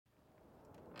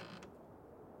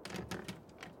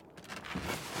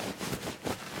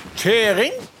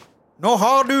Kjæring, nå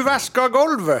har du vasket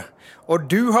gulvet, og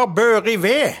du har bør i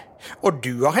ved, og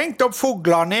du har hengt opp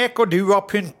foglanek, og du har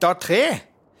pyntet tre.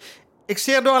 Jeg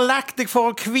ser du har lagt deg for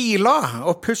å hvile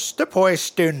og puste på en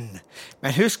stund,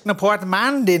 men husk nå på at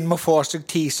mannen din må få seg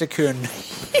 10 sekunder.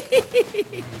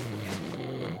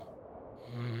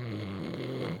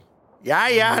 Ja,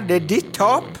 det er ditt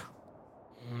tap.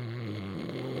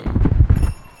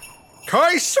 Hva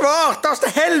i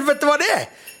svarteste helvete var det?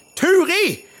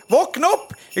 Turi, våkn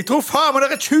opp! Jeg tror faen meg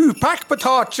det er 20-pakk på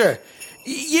taket.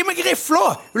 Gi meg grifla,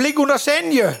 hun ligger under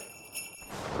senje.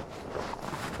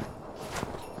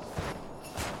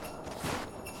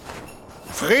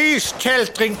 Frys,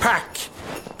 kjeltringpakk.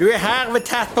 Du er herved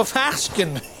tatt på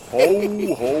fersken. Ho,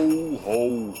 ho, ho.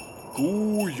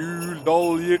 God jul,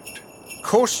 Daljert.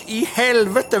 Hvordan i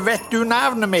helvete vet du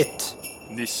navnet mitt?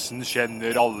 Nissen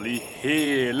kjenner alle i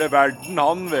hele verden,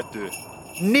 han, vet du.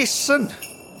 Nissen?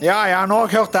 Ja, nå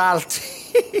har jeg hørt alt.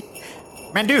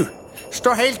 Men du,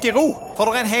 stå helt i ro,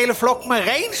 for det er en hel flokk med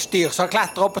reinsdyr som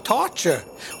klatrer opp på taket.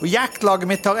 Og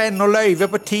jaktlaget mitt har ennå løyve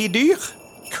på 10 dyr.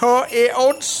 Hva er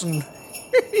oddsen?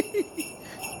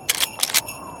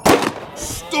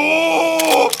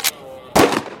 Stopp!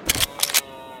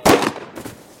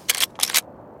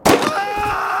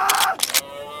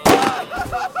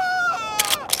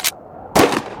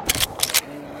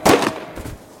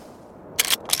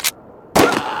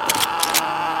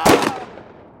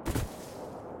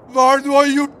 Hva er det du har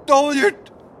gjort, Daljert?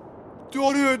 Du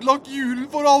har ødelagt julen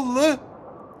for alle.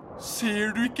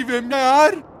 Ser du ikke hvem jeg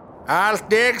er?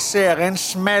 Alt jeg ser er en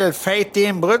smellfeit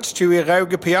innbruddstyv i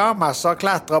røde pyjamas som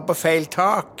klatrer på feil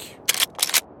tak.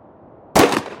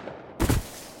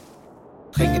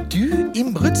 Trenger du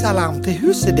innbruddsalarm til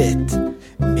huset ditt?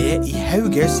 Vi i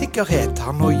Haugøy Sikkerhet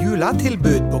har nå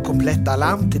juletilbud på komplett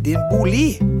alarm til din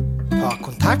bolig. Ta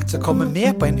kontakt så kommer vi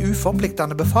på en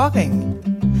uforpliktende befaring.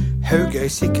 Haugøy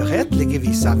Sikkerhet ligger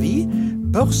vis-à-vis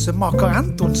Børsemaker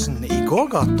Antonsen i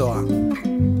gågata.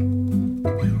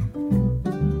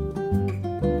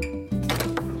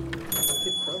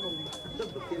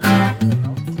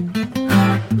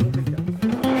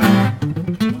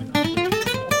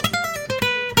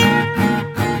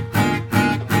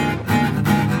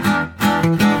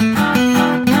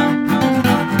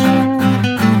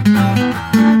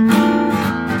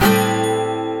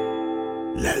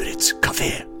 Lauritz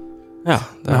Café. Ja,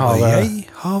 det har Jeg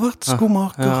har vært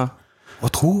skomaker ja.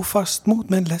 og trofast mot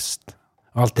min lest.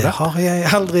 Alt Det har jeg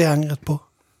aldri angret på,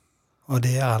 og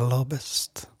det er aller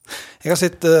best. Jeg har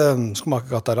sett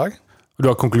skomakergata i dag. Og du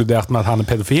har konkludert med at han er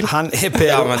pedofil? Han er Ja,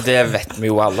 pedo. men det vet vi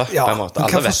jo alle, Ja, på en måte. men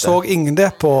Alle hvorfor vet så det. ingen det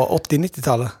på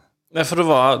 80-90-tallet? Men for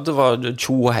det var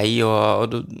tjo og hei,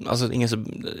 altså, ingen som,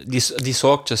 de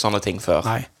så ikke sånne ting før.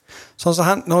 Nei. Sånn som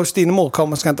han, når Stine Mor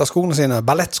kommer og skal hente skoene sine,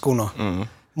 ballettskoene,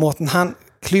 måten han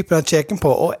klyper den kjeken på,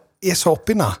 og er så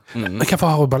oppinna. Men hvorfor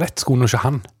har hun ballettskoene og ikke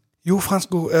han? Jo, for han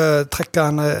skulle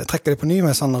trekke det på ny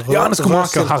med sånn rød, Ja, han er skomaker, rød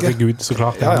silke. herregud, så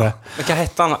klart. Ja, ja. Det. Men hva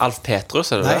heter han? Alf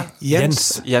Petrus, er det Nei, det?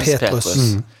 Jens Petrus.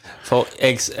 For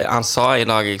han sa i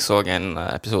dag, jeg så en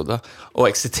episode, og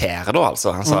jeg siterer da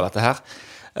altså, han sa dette her.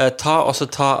 Ta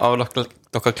av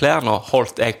dere klær nå,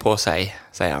 holdt jeg på å si,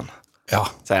 sier han. Ja.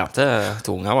 Sier han til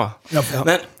to unger da. Ja.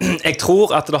 Men jeg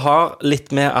tror at det har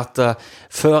litt med at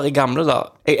før i gamle da,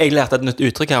 jeg lærte et nytt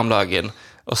uttrykk her om dagen,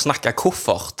 å snakke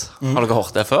koffert. Har dere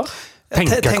hørt det før?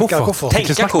 Tenke koffert.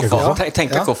 Tenke Ikke snakke koffert.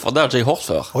 Tenke Ja. koffert, det har ikke jeg hørt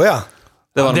før. Åja.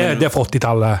 Det var Det er fra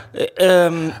 80-tallet.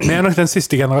 Ehm, Vi er nok den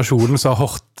siste generasjonen som har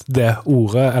hørt det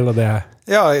ordet, eller det.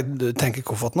 Ja, jeg tenker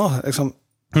koffert nå. Liksom,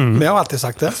 vi har alltid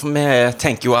sagt det. for vi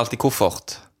tenker jo alltid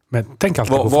koffert. Men tenk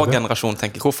alltid Vår koffert. generasjon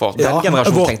tenker koffert. Ja, Den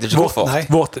generasjonen vår- tenkte ikke koffert. nei.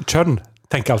 Vårt kjønn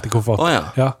tenker alltid koffert. Å, ja.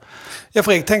 Ja. Ja,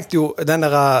 for jeg tenkte jo den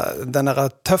der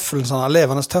tøffelen, sånn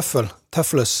levende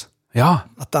tøffelus, Ja.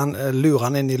 at han lurer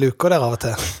han inn i luka der av og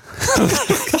til.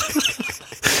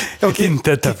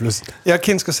 Inntil tøflus. Ja,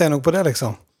 hvem skal se noe på det,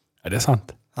 liksom? Ja, det er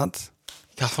sant. Sant?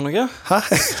 Hva for noe? Hæ?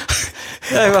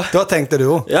 Jeg var- Da tenkte du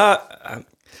jo. Ja,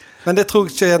 Men det tror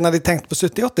jeg ikke når de tenkte på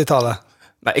 70-80-tallet.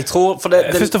 nei, jeg tror, for det...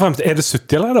 Først og fremst, er det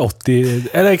 70 eller er det 80?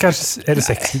 Eller kanskje, er det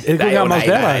 60? Er det hvor gammelt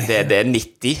det er? det er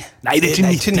 90. Nei, det er ikke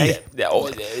 90. Nei. Det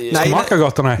er, Nei,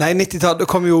 Skomakergata, nei. Nei, 90-tallet, det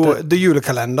kom jo det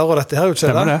julekalender, og dette her er jo ikke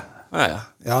Stemmer det. det? ja.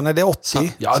 Ja, nei, det er 80.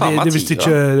 Ja, Samme det visste tid,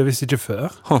 ikke, det visste ikke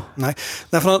før. Nei,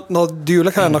 for når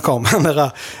julekalender kom, den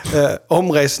der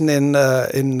omreisen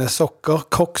inn sokker,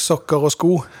 kokk, sokker og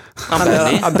sko.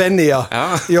 Benny. Benny, ja. Ja.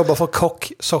 Jobber for kokk,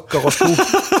 sokker og sko.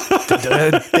 Det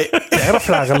er det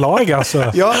flere lag, altså.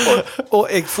 Ja, og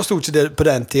jeg forstod ikke det på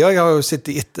den tida. Jeg har jo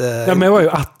sittet etter... Ja, vi var jo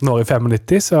 18 år i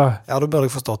 95, så... Ja, da burde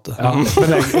jeg forstått det. Ja,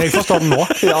 men jeg forstår det nå.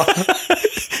 Ja.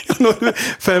 når du er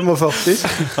 45.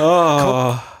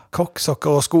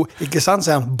 Kokksokker og sko. Ikke sant,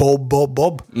 sier han Bob, Bob,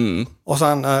 Bob. Og så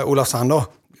han Olav Sand da.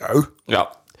 Jau. Ja.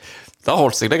 Da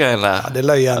holdt seg det greiene der. Ja, det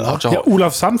løy igjen da. Ja,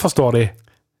 Olav Sand forstår de.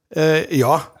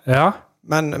 Ja, Ja.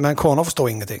 men kona forstår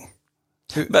ingenting.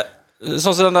 Men,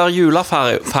 sånn som den der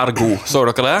julefergo, så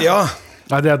dere det? Ja,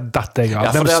 Ja, det er datt jeg av.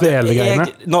 Ja, for De det at svele greiene.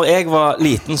 når jeg var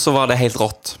liten, så var det helt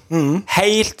rått.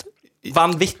 Helt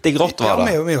vanvittig rått var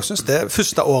det. vi synes det.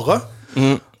 Første året.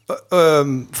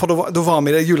 For da var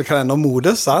vi i det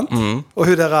julekalendermodet, sant? Og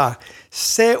hun der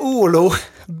Se Olo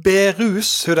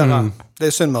Berus, hun der. Det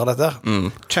er Sunnmøre, dette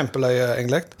her. Kjempeløye,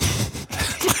 egentlig.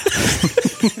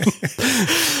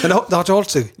 Men det har ikke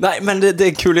holdt seg. Nei, men det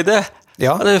er en kul idé.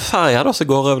 Ja. Det er ferja da, som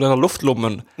går over denne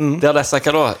luftlommen. Der disse,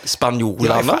 hva da, Ja,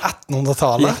 spanjolene fra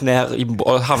 1800-tallet. gikk ned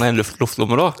og havnet i en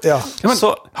luftlomme da. Ja. Ja, men,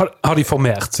 Så, har de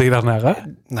formert seg der nede?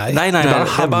 Nei. nei, Det er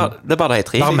det er bare de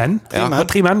tre. Bare menn? Ja. Ja,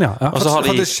 3 menn, ja. Og så har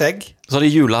de, Hadde skjegg. så har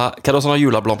de hva er det sånne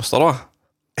juleblomster da?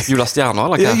 Julestjerner,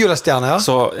 eller Ja, hva? julestjerne, ja.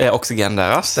 Så er oksygen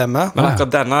deres. Stemmer. Men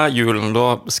akkurat denne julen,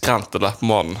 da skrante det på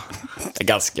månen. Det er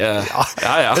ganske... Ja.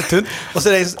 Det er tunt. Og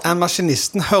så er det en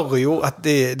maskinisten hører jo at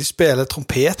de spiller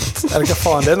trompet, eller hva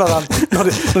faen det er, når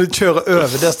de kjører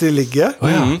over der de ligger.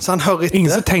 Så han hører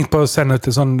Ingen som etter. har tenkt på å sende ut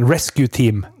til sånn rescue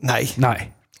team? Nei. Nei.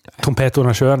 Trompet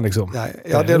under sjøen, liksom. Nei.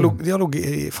 Ja, de har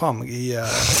ligget frem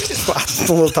på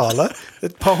 1800-tallet.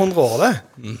 Et par hundre år,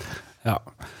 det. Ja.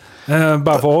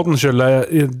 Bare for ordens skyld,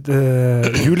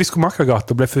 Jul i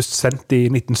Skomakergata ble først sendt i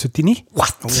 1979.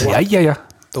 What? Ja.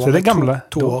 Da Så var det er vi gamle.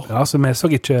 to år. Ja, så vi så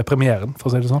ikke premieren, for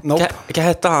å si det sånn. Nope. Hva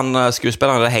heter han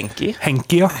skuespilleren? Det er Henki?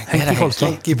 Henki, ja. Henki Kolstad.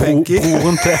 Henki Penki.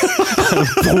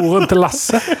 Broren til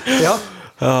Lasse. Ja.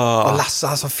 Og Lasse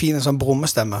har så fin sånn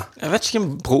brummestemme. Jeg vet ikke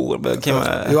hvem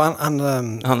er. Jo, han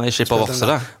Han er i Skipper Vorse,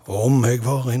 det. Om jeg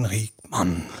var en rik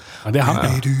mann. Ja, det er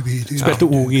han. Bidu. Spilte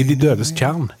også i De dødes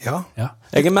tjern. Ja. Ja.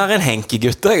 Jeg er mer en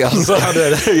Henki-gutt, jeg, altså. Ja, det er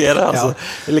det. Jeg er det, altså.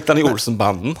 Jeg likte han i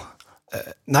Olsenbanden.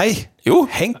 Nei. Jo.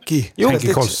 Henki.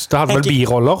 Henki Kolstad hadde vel Henki-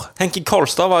 biroller. Henki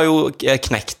Kolstad var jo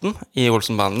knekten i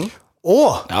Olsenbanden. Å!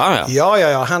 Ja.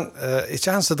 Ja. Han,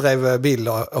 ikke han som drev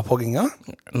bilopphoggingen?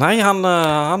 Nei,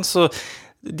 han så...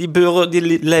 De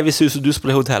lever i sus og dus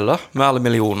på det hotellet, med alle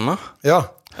millionene. Ja.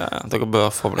 Ja, dere bør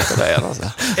få med dere det igjen, altså.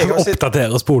 Jeg har sett,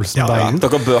 Oppdateres på Olsenbanden.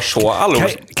 Dere bør se alle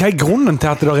Hva er grunnen til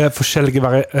at det er forskjellige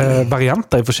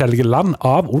varianter i forskjellige land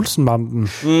av Olsenbanden?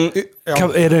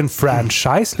 Er det en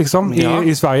franchise, liksom? Ja.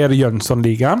 I Sverige er det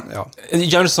Jönssonligaen. ja.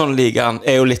 Jönssonligaen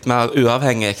er jo litt mer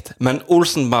uavhengig, men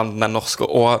Olsenbanden, den norske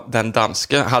og den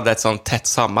danske, hadde et sånn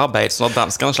tett samarbeid, så når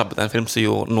danskene slapp ut en film, så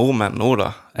gjorde nordmenn noe da.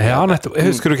 Ja, nettopp.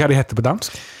 Husker du hva de heter på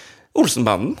dansk?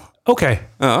 Olsenbanden. Ok,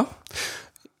 Ja.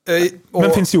 Og,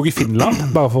 men finnes det jo i Finland,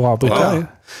 bare for å avbryte?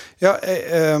 ja,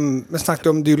 vi snakket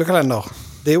om julekalender.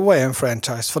 Det var jo en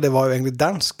franchise, for det var jo egentlig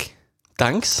dansk.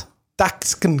 Danks.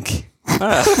 Dagskenk. Men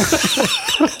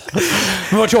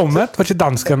var det ikke omvendt? Var det ikke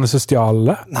danskene som stjal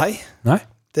det? Nei, Nei?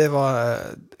 det var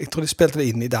jeg tror de spilte det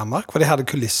inn i Danmark, for de hadde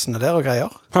kulissene der og greier.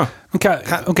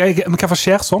 Men hva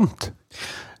skjer sånt?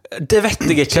 Det vet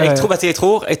jeg ikke.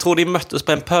 Jeg tror de møttes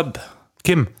på en pub.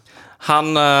 Kim?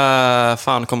 Han,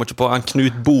 faen kommer ikke på, han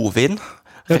Knut Bovin,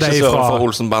 Ja, det er regissøren fra- for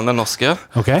Olsenbanden, den norske,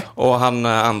 Ok. og han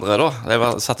andre da,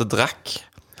 satt og drakk.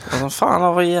 Og sånn, faen, det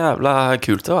var jævla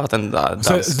kult det var at den Så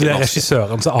danske det er norske.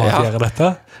 regissøren som avgjør dette?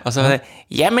 Og så var det,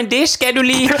 ja, men det skal du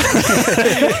like!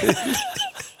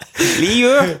 Liu!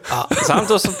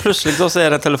 Sant? Og så plutselig da, så er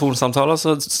det en telefonsamtale,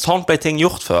 så sånn ble ting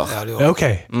gjort før. Ja, det Ja, var. ok.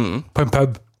 På en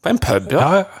pub? På en pub, ja.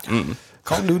 Ja.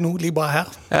 Kan du nå ligge bare her?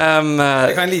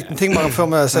 Jeg har en liten ting bare før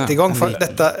vi setter i gang. For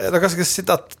dette, dere skal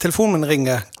sitte at telefonen min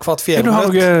ringer hvert Ja, fjerde du har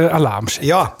minutt. noe alarmskikk.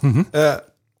 Ja.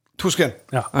 2 sekunder.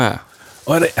 Ja. Ja.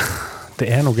 Og det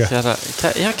er noe.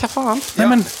 Hva faen? Nei,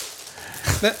 men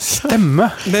Men-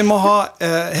 stemme. Vi må ha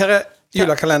her er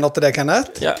julekalender til deg,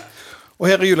 Kenneth. Ja. Og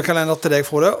her er julekalender til deg,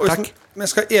 Frode. Og hvis vi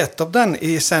skal ete opp den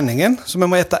i sendingen, så vi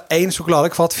må ete 1 sjokolade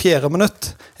hvert fjerde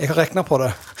minutt. Jeg har regnet på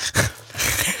det.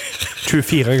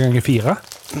 24 ganger 4.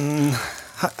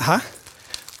 Hæ?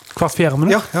 Hvert fjerde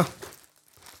minutt. Ja.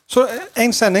 Så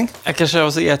 1 sending. Jeg kan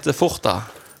ikke si et fort da.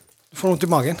 Du får vondt i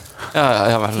magen.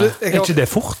 Ja, men Jeg Er ikke har, det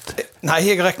fort? nei,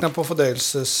 jeg har regnet på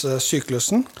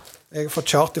fordøyelsessyklusen. Jeg har fått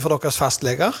chart fra deres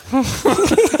fastleger.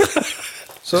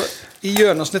 Så i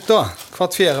gjennomsnitt da,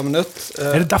 hvert fjerde minutt.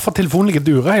 Er det derfor telefonen ligger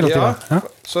dure hele Ja, tiden?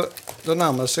 så det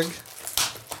nærmer seg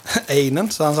einen,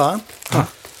 så han sa han.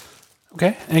 Ok,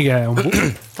 jeg er ombord.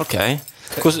 Ok.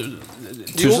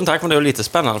 Tusen takk, men det er jo lite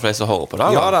spennende for de som hører på det.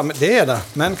 Ja da, men det er det.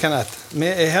 Men Kenneth, vi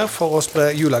er her for å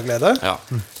spre juleglede. Ja.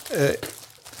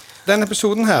 Den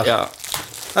episoden her, Ja.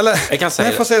 eller Jeg kan si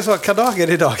jeg får si det sånn, hva dag er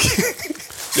det i dag?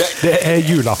 Det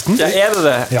julaften. Ja, er det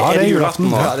det? Ja, det er julaften.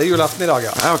 nå? Ja, det er julaften i dag,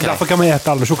 ja. Ja, ok. Derfor kan vi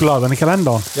ete alle sjokoladene i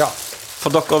kalenderen. Ja. For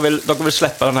dere vil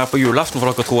slippe den her på julaften, for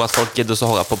dere tror at folk gidder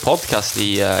å høre på podcast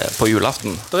på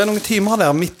julaften. Det er noen timer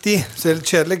der midt i, så det er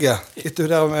litt kjedelige. Etter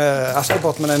det der med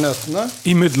Askepott med de nøtene.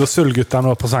 I middel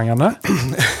Sølvguttene og presangene.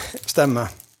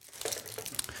 Stemmer.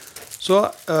 Så,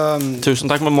 Tusen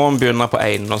takk, men må vi begynne på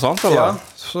en og sånt, ja, eller?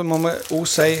 så må vi også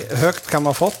si høyt hva vi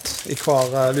har fått i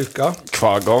hver luke.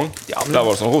 Hver gang? Ja, det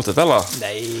var sånn rotet, eller?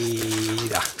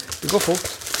 Neida. Det går fort.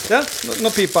 Ja,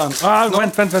 nå piper han. Nå,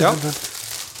 Vent. ja.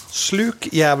 Sluk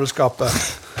jævelskapet.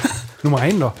 Nummer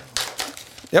 1 da.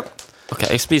 Ja. Ok,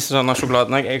 jeg spiser denne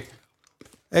sjokoladen.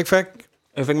 Jeg fikk,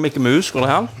 Mickey Mouse, går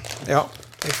det her? ja,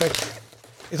 jeg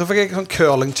tror fikk jeg sånn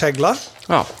curling-kjegler.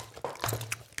 Ja.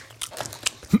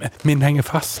 Min henger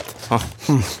fast.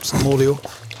 Sånn må det jo.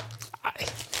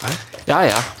 Ja.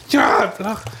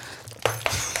 Jævlar!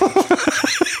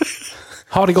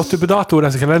 Har de gått ut på dato,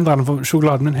 disse kalenderne, for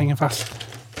sjokoladen min henger fast?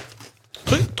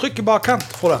 Trykk i bakkant,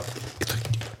 Frode.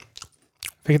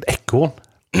 Fikk et ekorn.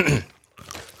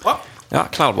 Ja,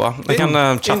 knallbra. Jeg kan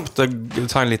kjapt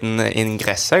ta en liten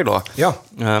ingress, jeg da. Ja.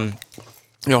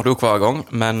 Gjør det jo hver gang,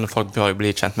 men folk bør jo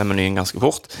bli kjent med menyen ganske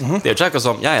fort. Det er jo ikke akkurat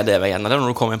som, ja, det er igjen. Det er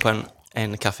når du kommer inn på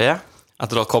en kafé, at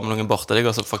det da kommer noen bort til deg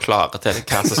og så forklarer til deg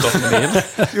hva som står på menyen.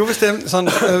 Jo, hvis det er en sånn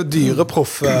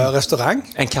dyreproff-restaurant.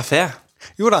 En kafé?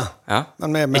 Jo da. Ja.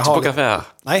 Men vi Ikke har på kafé her?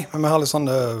 Nei, men vi har litt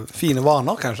sånne fine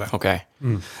vaner, kanskje. Ok.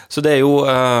 Så det er jo,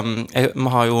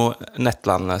 vi har jo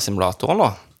Nettland-simulatoren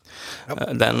da.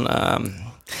 Den,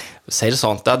 si det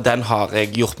sånn, den har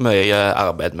jeg gjort mye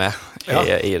arbeid med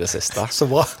i det siste. Så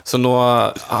bra. Så nå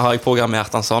har jeg programmert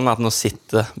den sånn at nå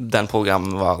sitter den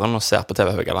programvaren og ser på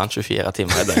TV Høgaland 24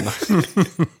 timer i døgnet.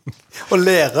 Og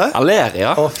lære. Han ler,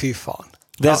 ja. Å, fy faen.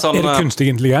 Det er sånn, Er det kunstig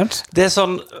intelligens? det er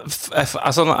sånn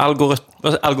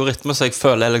algoritme som jeg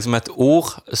føler er liksom et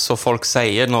ord som folk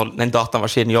sier når en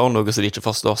datamaskin gjør noe som de ikke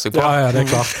forstår seg på. Ja, det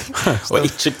er klart. Og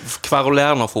ikke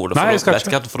kveruler nå, Frode, Nei, jeg skal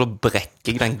ikke. for da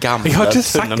brekker jeg den gamle, Jeg har ikke tynne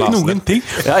sagt nesen. noen ting.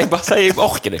 Ja, jeg bare sier, jeg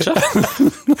orker det ikke.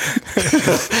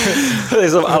 Det er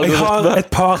som Jeg har algoritme. et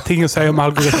par ting å si om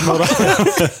algoritmer da.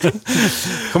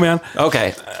 Kom igjen. Ok,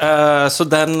 så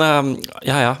den,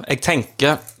 jeg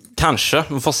tenker kanskje,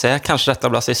 vi får se, kanskje dette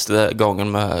blir siste gangen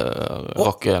med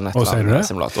Rock sier du det?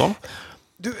 Nettland-simulatoren.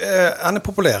 Du, han er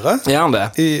populære Er han det?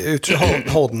 ute i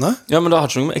hordene. Ja, men det har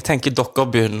ikke noe, jeg tenker dere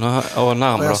begynner å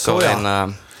nærme Ja, så, dere ja.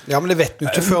 en... Ja, men det vet vi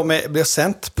ikke før vi blir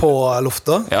sendt på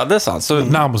lufta. Ja, det er sant, så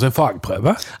Nærmer oss en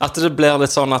fagprøve. at det blir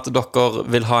litt sånn at dere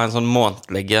vil ha en sånn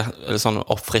månedlige sånn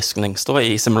oppfriskningsstå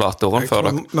i simulatoren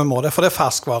før dere... Vi må det, for det er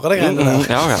ferskvare, det greiene der.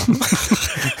 Ja.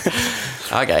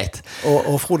 Ja, greit.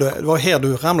 Og Frode, det var her du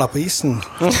ramlet på isen.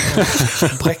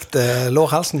 Brekte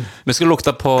lårhalsen. Vi skal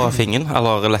lukte på fingeren,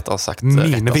 eller lettere sagt Mine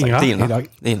rettere sagt, fingre dine. i dag.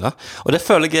 Dine. Og det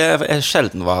føler jeg er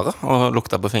sjeldenvare å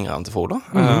lukte på fingrene til Frode.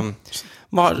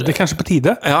 Det er kanskje på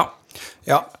tide. Ja.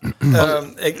 Ja,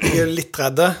 jeg er litt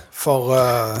redde for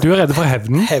Du er redd for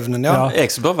hevnen. hevnen, ja. Ja.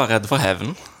 Jeg som bør være redd for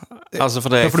hevn. Altså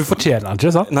for det Ja, for du fortjener den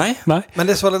ikke, sant? Nei. Men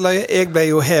det som var det løye, jeg ble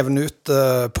jo heven ut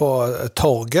på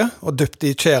torget og dypt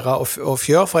i tjæra og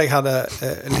fjør, for jeg hadde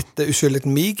litt uskyldig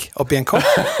mig oppi en kopp.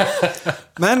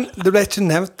 Men det ble ikke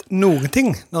nevnt noen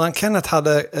ting når han Kenneth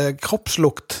hadde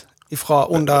kroppslukt fra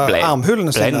under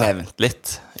armhulene Ble sine. nevnt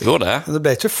litt. Gjorde det. Det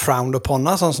ble ikke frowned upon,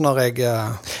 sånn som når jeg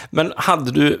Men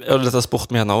hadde du, og dette er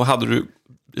sport med nå, hadde du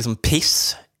liksom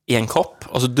piss i en kopp,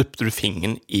 og så dypte du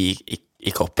fingeren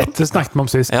i koppen? Det snakket vi om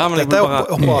sist. Ja, men jeg Dette vil, er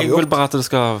bare, oppavgjort. jeg vil bare at det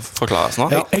skal forklares nå.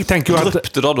 Jeg tenker jo at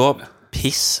Dryppte da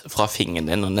piss fra fingeren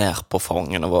din og ned på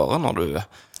fangene våre når du,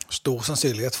 Stor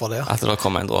sannsynlighet for det. at det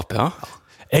kom en dråpe, ja?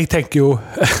 Jeg tenker jo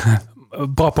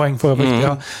bra poeng for øvrig,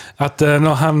 ja. At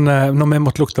når vi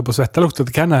måtte lukte på svettelukta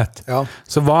til Kenneth, Ja.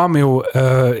 så var vi jo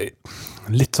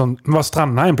litt sånn, vi var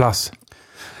stranda en plass.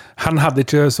 Han hadde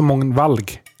ikke så mange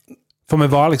valg. For vi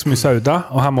var liksom i Sauda,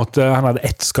 og han hadde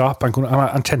ett skap,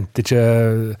 han kjente ikke...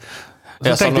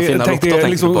 Ja, sånn å finne lukter,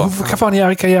 tenker liksom, du på. hva faen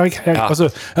gjør jeg? Ja. Altså,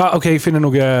 ja, ok, jeg finner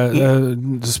noe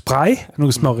spray, noe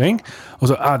smøring,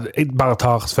 og så jeg bare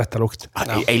tar svettelukt.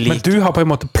 Jeg Men liker... du har på en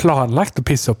måte planlagt å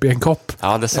pisse opp i en kopp.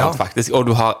 Ja, det er sant faktisk. Og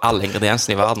du har alle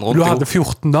ingrediensene i verden rundt. Du hadde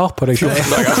 14 dager på deg.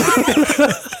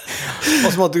 Og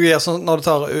så måtte du gjøre sånn når du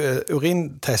tar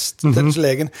urintest til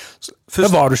legen. Da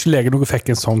Først, var du ikke legen når du fikk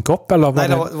en sånn kopp, eller nei,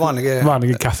 var det var vanlige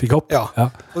vanlige kaffekopp? Ja.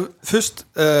 Og først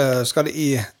skal det i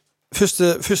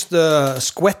første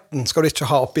skvetten skal du ikke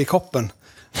ha oppi koppen.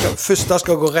 Første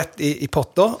skal gå rett i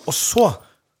potta, og så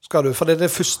skal du, for det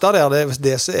første der,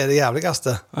 det er det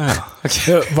jævligste. Ja, ok.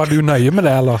 Var du nøye med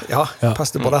det, eller? Ja,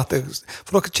 pass det på det.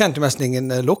 For dere kjente mest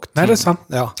ingen lukt. Nei, det er sant.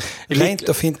 Ja. Rent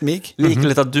og fint mig. Liker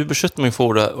litt at du beskytter meg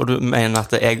for det, og du mener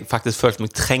at jeg faktisk følte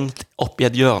meg trengt opp i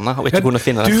et hjørne, og ikke kunne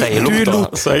finne den tredje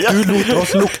lukta. Du lot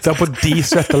oss lukte på de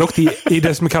svettelukt i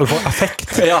det som vi kaller for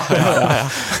affekt. Ja.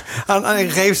 Han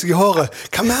rev seg i håret.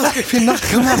 Hva mer skal jeg finne?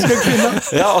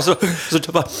 Ja, og så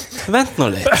bare, vent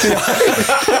nå litt.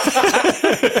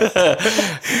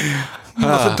 Og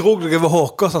så drog du over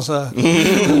håket sånn så.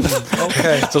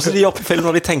 Okay. Sånn som de gjør på film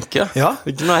når de tenker. Ja.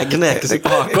 De gneker seg på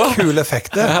haker. Kul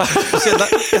effekt det. Og så er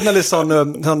det litt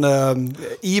sånn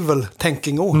evil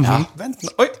tenking også. Ja. Vent nå.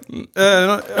 Oi!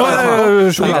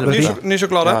 Ny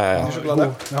sjokolade.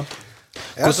 Ja.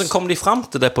 Hvordan kom de frem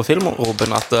til det på film,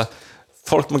 Robin, at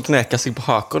folk må gneke seg på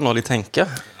haker når de tenker?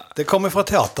 Det kommer fra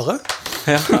teateret.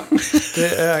 Ja.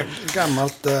 Det er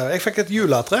gammelt. Jeg fikk et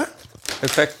juletre. Jeg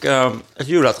fikk et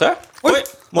juletre. Oi!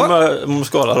 Må vi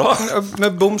skåle da?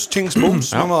 Med boms, chings,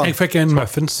 boms. Ja. Jeg fikk en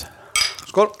muffins.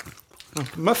 Skål.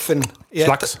 Muffin.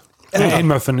 Slags. En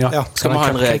muffin, ja. Skal vi ha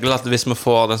en regel at hvis vi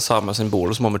får den samme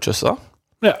symbolet, så må vi kysse?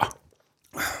 Ja.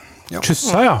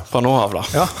 Kysse, ja. Fra nå av da.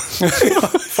 Ja.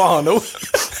 Faen nå.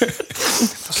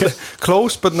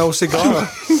 Close but no cigar.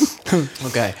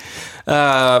 Ok.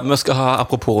 Vi skal ha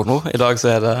apropos nå. I dag så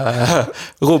er det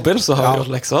Robin som har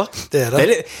gjort lekser. Det er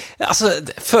det.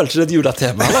 Føler ikke det et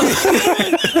juletema, eller?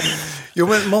 Jo,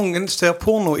 men mange ser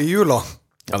porno i jula.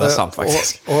 Ja, det er sant,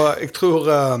 faktisk. Og jeg tror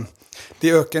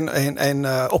de øker en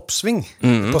oppsving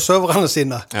på serverne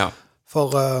sine. Ja.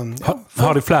 For,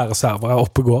 har de flere servere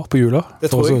oppe går på jula? Det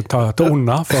tror jeg. For å ta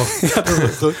unna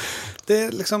for... Det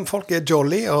er liksom, folk er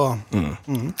jolly og...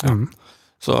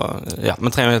 Så, ja, men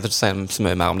trenger vi ikke si så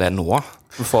mye mer om det nå?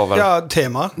 Vi får vel... Ja,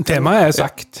 Temaet er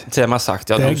sagt. Temaet er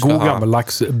sagt, ja. Det er god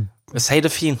gammeldags... Si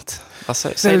det fint.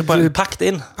 Si det på en pakk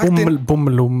det inn.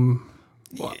 Bommelom...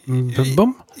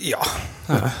 Bom? Ja.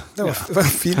 Det var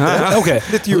fint det. Okay.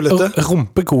 Litt julete.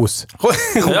 Rumpekos.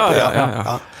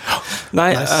 Ja. Nei,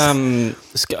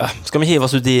 skal vi hive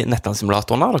oss ut i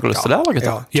nettlandsimulatoren? Har dere lyst til det, eller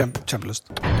gutter? Ja, kjempelyst.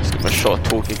 Skal vi se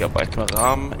 2 gigabyte med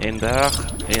RAM inn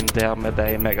der med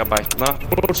de megabytene.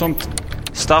 Voldsomt,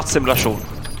 Start simulasjon.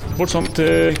 voldsomt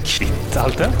kvitt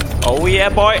alt det. Oh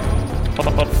yeah, boy!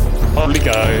 Har du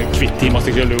like kvitt timer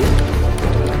til du?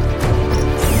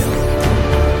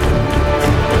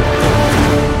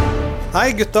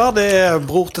 Hei gutter, det er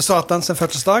bror til Satan sin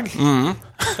fødselsdag.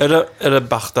 Er det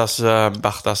Bertas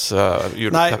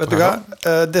julepepper? Nei, vet du hva?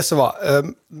 Det som var,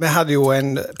 vi hadde jo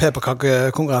en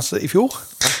pepperkakekonkurranse i fjor,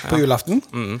 på julaften.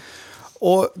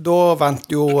 Og da vant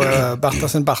jo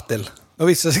Berta sin Bertil. Nå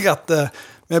viser det seg at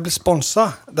vi ble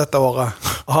sponset dette året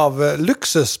av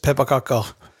Luksus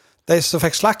pepperkaker. De som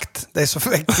fikk slakt, de som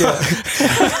fikk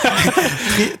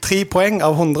 3 poeng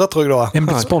av 100, tror jeg da. En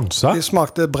ble sponset. De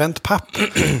smakte brent papp.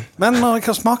 Men når jeg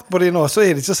har smakt på de nå, så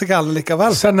er de ikke så gale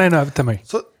likevel. Send en over til meg.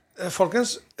 Så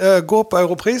folkens, gå på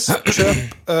Europris,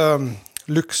 kjøp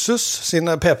Luksus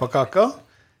sine pepperkaker.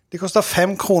 De koster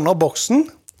 5 kroner boksen.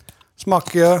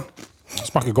 Smaker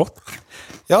Godt.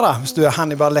 Ja da, hvis du er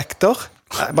Hannibal Lecter.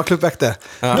 Nei, bare klipp vekk det.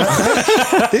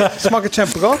 De smaker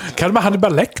kjempegodt. Hva er det med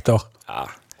Hannibal Lecter?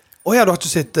 Ja, du har ikke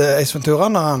sett Ace Ventura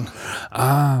når han...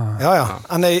 Ja.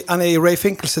 Han er i Ray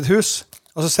Finkel sitt hus,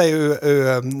 og så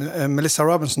sier Melissa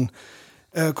Robinson,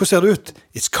 hvordan ser det ut?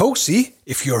 It's cozy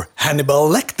if you're Hannibal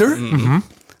Lecter.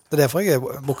 Det er derfor jeg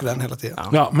bruker den hele tiden.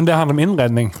 Ja, men det handler om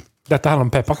innredning. Dette handler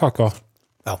om pepperkaker.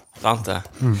 Ja. Sant det.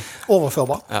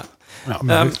 Overførbar. Ja.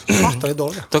 Smaker litt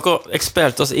dårlig. Jeg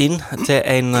spilte oss inn til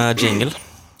en jingle.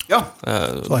 Ja.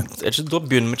 Da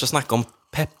begynner vi ikke å snakke om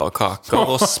pepperkaker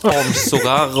og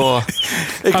sponsorer og...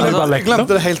 Jeg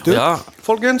glemte det helt ut. Ja.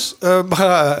 Folkens,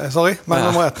 sorry, men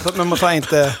vi må ta en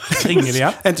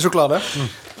til sjokolade.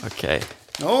 Ok.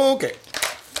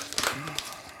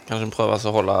 Kanskje vi prøver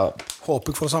å holde...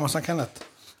 Håper jeg får det samme som Kenneth.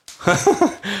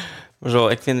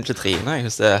 Jeg finner ikke trine, jeg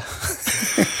synes det...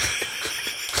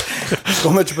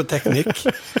 Går vi ikke på teknikk?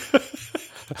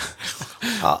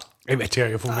 Ja. Jeg vet ikke,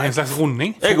 jeg får en slags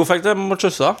runding. Jeg fikk det med å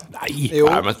kysse. Nei. Jo.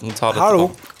 Nei, men ta det Hallo.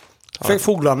 til. Fikk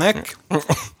foglanek.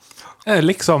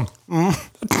 Liksom.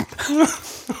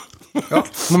 Ja.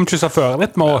 Må vi kysse før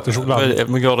litt med åtesjokolade?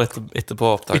 Vi gjør det etterpå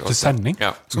opptak. Etter sending?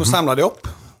 Ja. Skal vi samle de opp?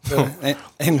 Det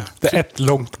er et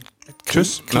langt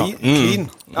kyss. Clean.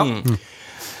 Ja.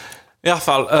 I hvert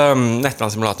fall,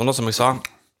 nettlandsimulatoren, som jeg sa,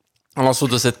 han har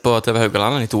suttet sitt på TV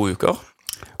Haugaland i 2 uker.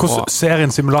 Hvordan ser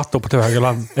en simulator på TV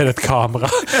Haugaland? Er det et kamera?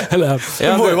 Eller? Det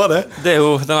må jo være det. Det er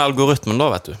jo den algoritmen da,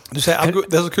 vet du. Det er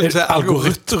så kult å si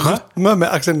algoritme med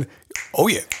Oh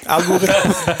yeah,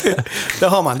 algoritme. Det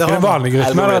har man. Er det en vanlig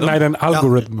rytme? Eller? Nei, det er en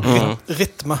algoritme.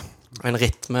 Rytme. En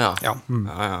rytme, ja. Ja.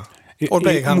 Ja. I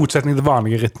motsetning til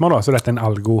vanlige rytmer, da, så dette er en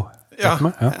algoritme. Ja,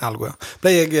 algo, ja.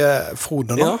 Ble jeg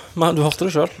Frode nå? Ja, men du hørte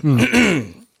det selv.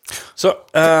 Så,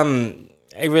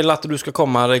 jeg vil at du skal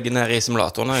komme deg ned i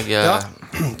simulatoren.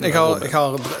 Jeg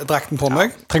har drakten på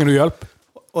meg. Trenger du hjelp?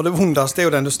 Og det vondeste er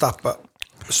jo den du stapper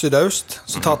sydøst,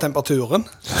 så tar temperaturen.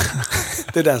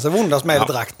 Det er den som er vondest med hele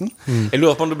drakten. Jeg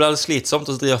lurer på om det blir litt slitsomt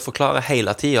å forklare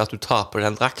hele tiden at du tar på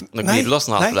den drakten og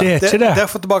glidelåsen. Nei, det er ikke det. Det har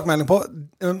jeg fått tilbakemelding på.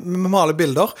 Vi maler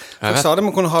bilder. Jeg sa det,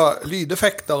 vi kunne ha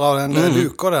lydeffekter av den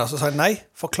luka der, så sa jeg nei,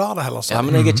 forklar det heller. Ja,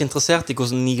 men jeg er ikke interessert i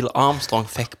hvordan Neil Armstrong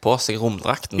fikk på seg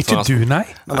romdrakten. Ikke du, nei?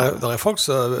 Men det er folk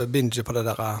som binger på det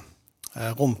der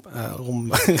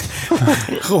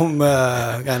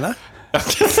rom-greiene.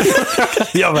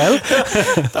 Ja vel.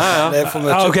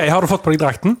 Ok, har du fått på deg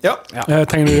drakten? Ja.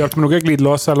 Trenger du hjelp med noe?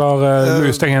 Glidelås eller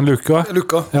stenge en luka?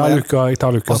 Luka. Ja, luka, jeg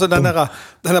tar luka. Og så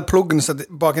denne pluggen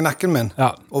bak i nakken min.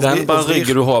 Ja. Den bare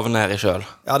rygger du hodet ned i selv.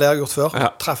 Ja, det har jeg gjort før.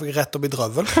 Ja. Treffer jeg rett opp i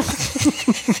drøvel.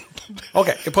 Ok,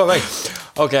 jeg prøver.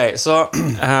 Ok, så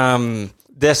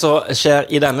det som skjer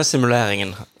i denne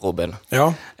simuleringen, Robin,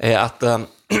 er at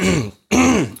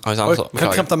kan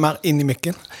jeg kremte mer inn i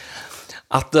mikken?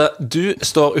 At du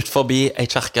står ut forbi ei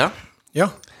kirke,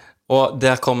 og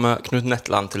der kommer Knut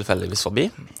Netland tilfeldigvis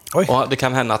forbi. Og det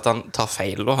kan hende at han tar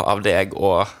feil da, av deg,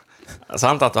 og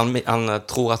sant? At han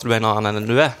tror at du er en annen enn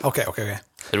du er. Ok. Er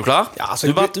du klar? Ja,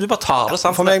 altså, du bare tar det,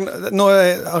 sant? For meg, nå har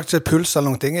jeg ikke puls eller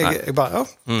noen ting. Jeg bare,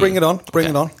 bring it on.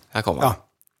 Her kommer han.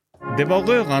 Det var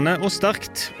rørende og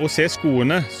sterkt å se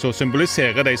skoene som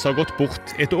symboliserer de som har gått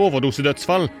bort etter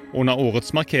overdosedødsfall under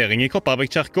årets markering i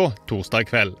Kopervik-kirka torsdag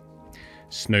kveld.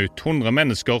 Snaut 100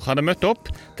 mennesker hadde møtt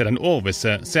opp til den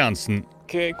årvisse seansen.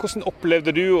 Hvordan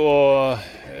opplevde du å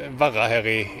være her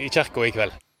i kirka i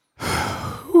kveld?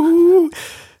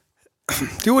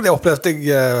 Jo, det opplevde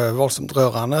jeg voldsomt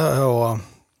rørende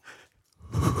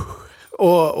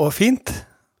og fint.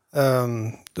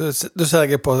 Du ser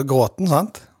jeg på gråten,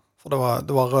 sant? For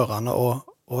det var rørende og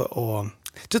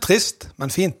ikke trist,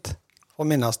 men fint. For å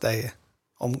minnes de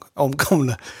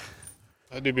omkomne.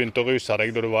 Du begynte å ruse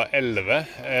deg da du var 11.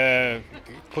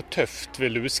 Hvor tøft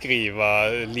vil du beskrive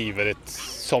livet ditt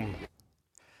som?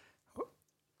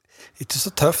 Ikke så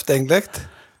tøft, egentlig.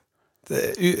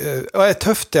 Det er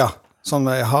tøft, ja. Sånn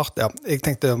hardt, ja. Jeg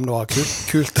tenkte om det var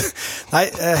kult.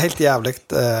 Nei, helt jævlig,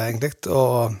 egentlig.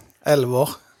 Og 11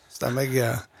 år stemmer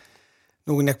jeg.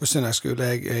 Noen gikk på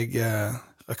søndagsskole, jeg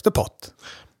røkte pott.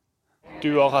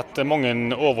 Du har hatt mange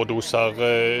overdoser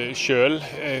selv.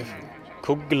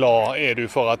 Hvor glad er du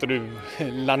for at du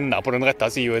lander på den rette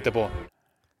siden etterpå?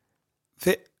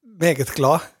 Meget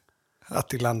glad at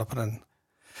jeg lander på den.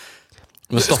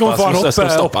 Skal vi få den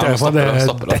opp der? For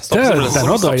dette er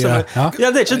noe drøye.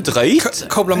 Ja, det er ikke drøyt.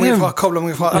 Kobler meg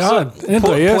fra. Altså,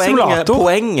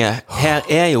 poenget her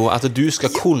er jo at du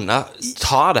skal kunne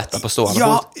ta dette på stående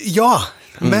fot. Ja.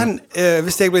 Men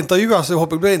hvis jeg blir intervjuet, så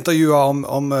håper jeg blir intervjuet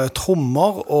om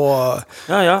trommer og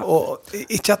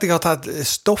ikke at jeg har tatt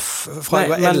stoff fra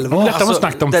jeg var 11 år. Dette har vi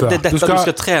snakket om før. Det er dette du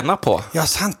skal trene på. Ja,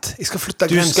 sant. Jeg skal flytte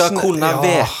grensen.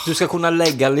 Du skal kunne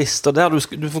legge lister der.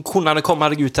 Du får kunne komme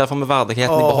deg ut her for med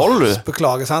verdigheten i behold, du.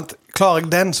 Beklager, sant. Klarer jeg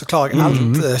den, så klarer jeg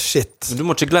alt shit. Du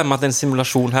må ikke glemme at det er en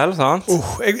simulasjon her, sant?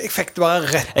 Jeg fikk det bare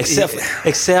rett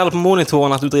jeg ser det på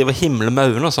monitoren at du driver himmel med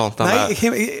øynene og sånt. Nei,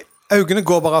 øynene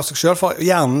går bare av seg selv, for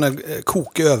hjernen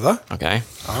koker over. Ok. Ja.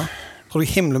 Tror du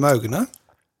jeg himler med øynene?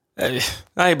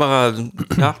 Nei, bare...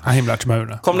 Ja. Jeg himler ikke med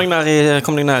øynene. Kom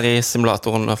deg ned i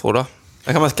simulatoren, Frode.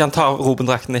 Jeg kan ta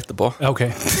Robin-drakten etterpå. Ja, ok.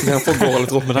 Jeg får gå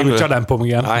litt rundt med den. Jeg vil ikke ha den på meg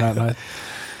igjen. Nei.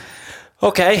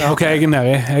 Ok. Ok, jeg er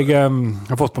nede. Jeg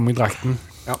har fått på meg drakten.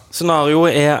 Ja.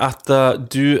 Scenarioet er at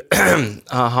du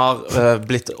har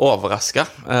blitt overrasket.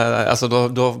 Altså,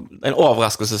 en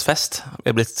overraskelsesfest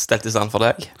er blitt stelt i stand for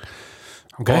deg.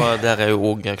 Okay. Og der er jo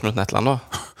også Knut Netland da,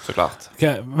 så klart.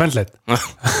 Okay, vent litt.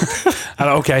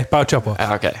 Eller, ok, bare kjør på.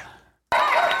 Ja, ok.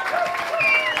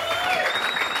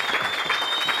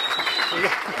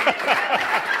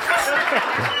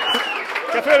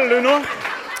 Hva føler du nå?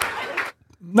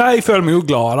 Nei, jeg føler meg jo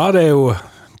glad da. Det er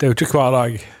jo ikke hver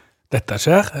dag dette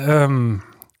skjer.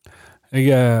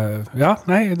 Jeg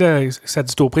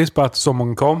setter stor pris på at så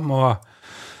mange kom, og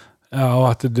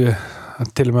at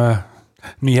til og med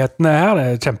nyhetene her, det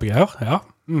er kjempegreier. Ja.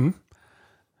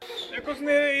 Hvordan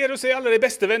er det å se alle de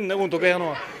beste vennene rundt dere her nå?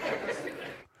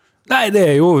 Nei, det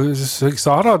er jo, som jeg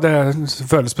sa da, det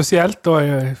føles spesielt, og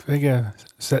jeg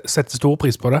setter stor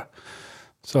pris på det.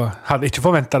 Så hadde jeg ikke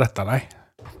forventet dette, nei.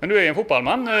 Men du en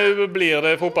fotballmann. Blir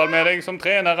det fotball med deg som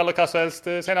trener eller hva som helst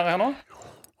senere her nå?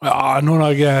 Ja, nå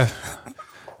når jeg er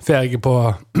ferdig på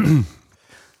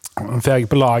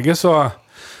laget, så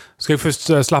skal jeg først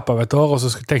slappe av et år, og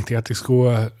så tenkte jeg at jeg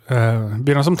skulle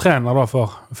begynne som trener da, for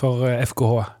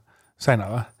FKH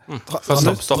senere.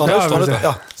 Stopp.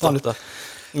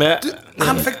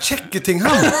 Han fikk kjekke ting,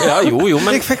 han. Ja, jo,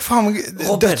 men Jeg fikk faen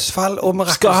dødsfall og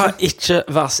skal mirakelser. ikke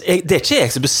være det er ikke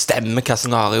jeg som bestemmer hva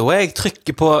scenario er. Jeg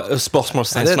trykker på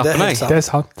spørsmålstegnknappen. Ja, det er helt sant. Det er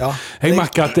sant. Ja. Jeg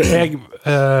merker at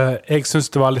jeg synes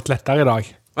det var litt lettere i dag.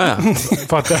 Ja.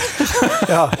 For at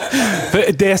for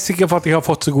det er sikkert for at jeg har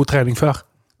fått så god trening før.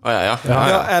 Ja.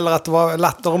 Eller at det var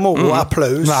latter og moro og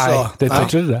applaus. Nei, det tror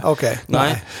ikke det. Ok, Nei.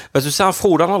 Vet du,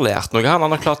 Frode han har lært noe. Han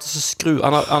har klart å skru.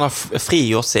 Han har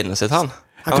frigjort sinnet sitt, han.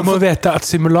 Du må vite at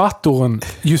simulatoren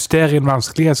justerer inn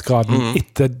vanskelighetsgraden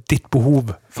etter ditt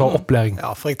behov for opplæring.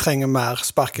 Ja, for jeg trenger mer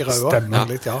spark i røya. Stemmer.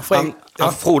 Ja.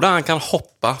 Frode han kan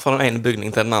hoppe fra den ene bygningen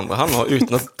til den andre, han, og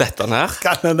uten å dette ned.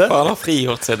 Kan han det? For han har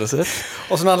frigjort sinnet sitt.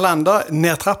 Og så når han lander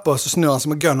ned trappa, så snur han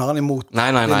som en gunner han imot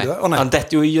Nei. vinduet. Å, nei. Han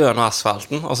detter jo gjennom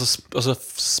asfalten, og så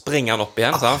springer han opp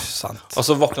igjen. Sant. Og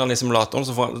så våkner han i simulatoren,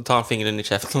 så tar han fingeren inn i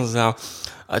kjeften og så sier han,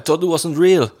 I thought it wasn't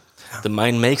real. The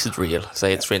mind makes it real,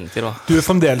 sier Trinity da. Du er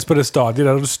fremdeles på det stadiet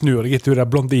der du snur deg etter den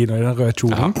blondinen i den røde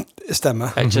kjolen.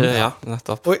 Stemmer. Ja,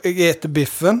 nettopp. Og jeg eter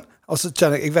biffen, og så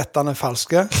kjenner jeg vet han er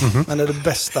falske, men det er det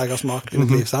beste jeg har smakt i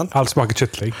mitt liv, sant? Alt smaker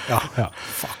kjøttlig. Ja.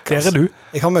 Fuck, der er du.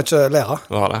 Jeg har mye å lære.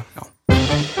 Det var det.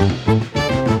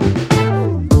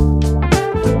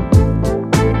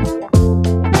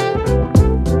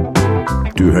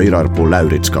 Du hører på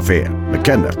Lauritz Café med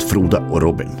Kenneth, Frode og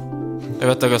Robin. Jeg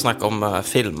vet dere snakker om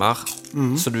filmer,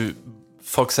 så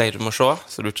folk sier du må se,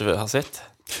 så du ikke har sett.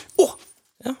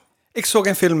 Jeg så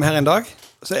en film her en dag,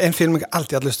 så en film jeg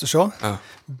alltid hadde lyst til å se. Ja.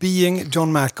 Being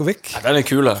John Malkovich, Ja, den er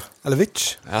kul, det. eller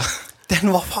Witch. Ja. Den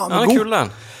var faen Den meg er god. kul, den.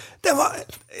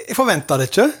 Jeg forventet det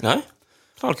ikke. Nei,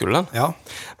 den er kul, den. Ja.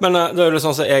 Men det er jo litt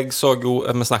sånn så jeg så jo,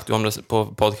 vi snakket jo om det på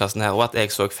podcasten her, og at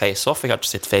jeg så Face Off. Jeg har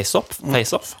ikke sett Face Off.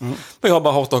 Men jeg har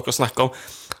bare hørt dere snakke om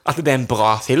at det er en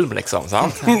bra film, liksom,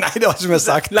 sant? Nei, det var ikke vi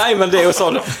sagt. Nei, men det er jo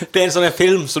sånn, det er en sånn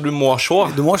film som du må se.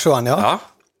 Du må se han, ja. Ja.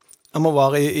 Han må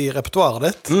være i repertoaret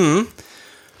ditt.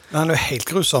 Men han er jo helt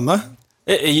grusomme.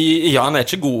 Ja, han er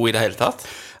ikke god i det hele tatt.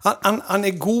 Han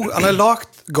er god, han er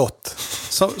lagt godt.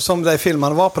 Som de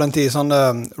filmene var på den tiden,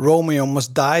 sånn Romeo Must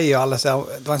Die, og alle ser,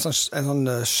 det var en sånn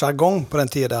jargong på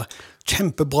den tiden der.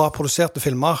 Kjempebra produserte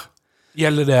filmer.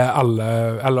 Gjelder det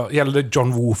gjelder det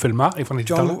John Woo-filmer fra 90-tallet?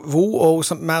 John Woo og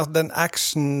mer den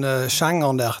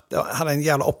action-sjangeren der. Det hadde en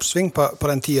jævla oppsving på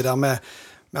den tiden der med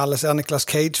alle ser Nicolas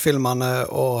Cage-filmerne,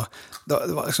 og det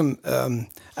var liksom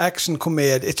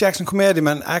action-komedie, ikke action-komedie,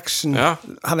 men action,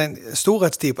 hadde en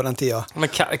storhetstid på den tiden.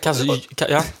 Men hva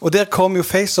Og der kom jo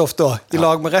Face Off da, i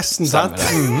lag med resten, sant?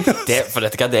 For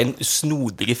dette det er en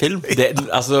snodig film.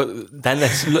 Altså, den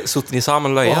er sutten i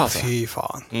sammen løye, Å, altså. fy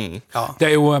faen. Ja.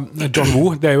 Det er jo John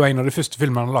Woo, det er jo en av de første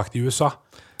filmene han har lagt i USA.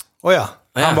 Åja.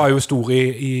 Han var jo stor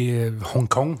i Hong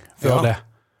Kong før det.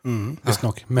 Visst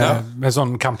nok. Med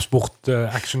sånn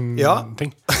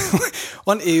kampsport-action-ting. Og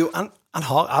han er jo, han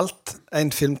har alt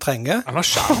en film trenger. Han har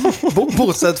skjerm.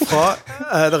 Bortsett fra,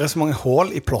 det er så mange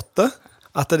hål i plottet,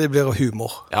 at det blir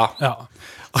humor. Ja.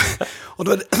 Og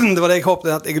det var det jeg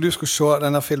håpte, at jeg og du skulle se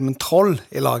denne filmen Troll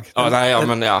i lag.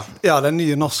 Ja, den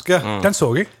nye norske. Den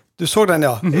så jeg. Du så den,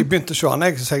 ja. Jeg begynte å se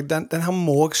den, så jeg, den her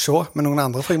må jeg se med noen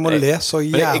andre, for jeg må le så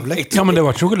jævlig. Ja, men det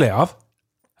var ikke noe å le av.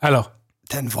 Eller?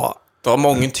 Den var... Det er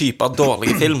mange typer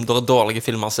dårlige film. Det er dårlige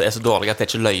filmer som er så dårlige at det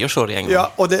ikke løyer så de en gang. Ja,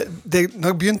 og når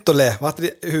jeg begynte å le, var at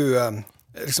hun,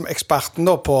 liksom eksperten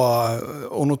da på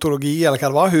ornitologi, eller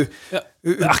hva det var,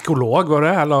 hun Arkeolog, var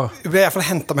det, eller? Hun ble i hvert fall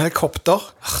hentet med helikopter.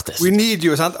 We need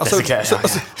you, sant? Altså,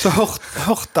 så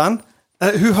hørte han,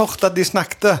 hun hørte at de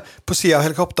snakket på siden av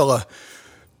helikopteret.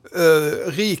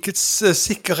 Rikets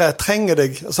sikkerhet trenger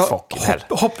deg. Så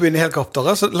hopper vi inn i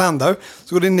helikopteret, så lander hun,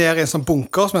 så går de ned i en sånn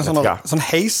bunker med en sånn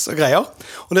heis og greier,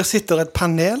 og der sitter et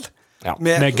panel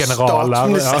med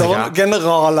statsministeren,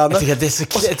 generalene,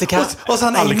 og så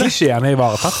han alle klisjeene er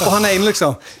ivaretatt. Og han ene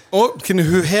liksom, og kunne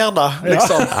hun her da,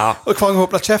 liksom, og hver gang hun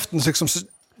åpner kjeften, så liksom,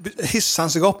 hisser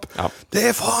han seg opp. Det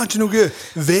er faen ikke noe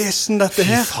vesen dette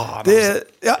her. Det er,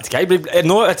 vi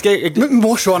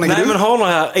må se han, ikke du? Nei, men hør nå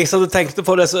her. Jeg satt og tenkte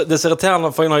på det så irriterende,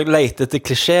 for når jeg leter etter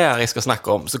klisjeer jeg skal snakke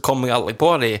om, så kommer jeg aldri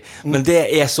på de. Men det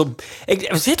er så...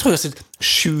 Jeg tror jeg har sett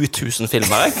 7000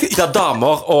 filmer, der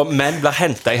damer og menn blir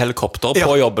hentet i helikopter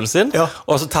på jobben sin,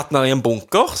 og så tatt ned i en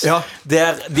bunker,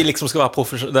 der de liksom skal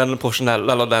være den profesjonelle,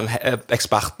 eller den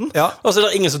eksperten, og så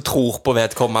er det ingen som tror på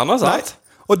vedkommende, sant?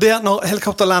 Og der, når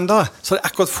helikopter lander, så har de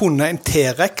akkurat funnet en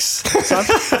T-rex. Sant?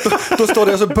 Da står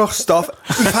de og så børster av.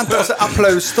 Altså,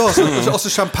 applaus da, og så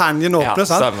champagnen åpner.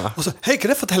 Sant? Og så, hei, hva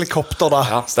er det for et helikopter da?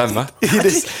 Ja, stemmer.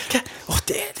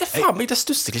 Det er faen meg det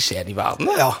største klisjeen i verden.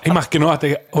 Ja. Jeg merker nå at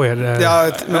jeg... Ja,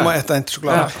 vi må ete en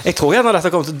sjokolade. Ja. Jeg tror gjerne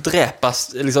dette kommer til å drepe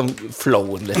liksom,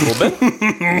 flowen litt, Robin.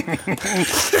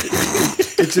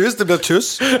 Ikke hvis det blir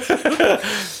kyss.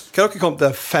 Hva dere kom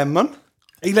til? 5?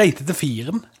 Jeg leter til 4.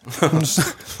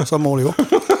 Så må det jo.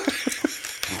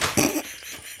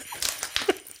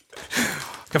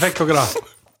 Hva fikk dere da?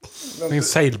 En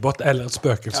seilbåt eller et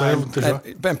spøkelse?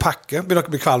 En pakke. Vil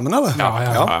dere bli kvalmen, eller?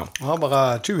 Ja. Vi har bare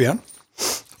 20 igjen.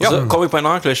 Og så kom jeg på en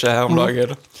annen klisjé her om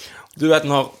dagen. Du vet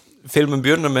når filmen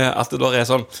begynner med at det der er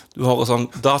sånn, du har sånn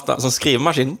data, sånn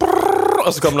skrivemaskin, og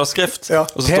så kommer det skrift. Ja.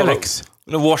 Og så står Telex.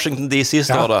 det Washington DC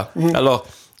står det. Eller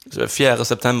 4.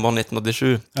 september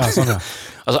 1987. Ja, sånn, ja.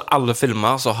 Altså alle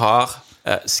filmer så har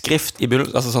skrift i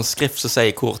begynnelsen, altså sånn skrift som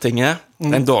sier hvor ting er. Det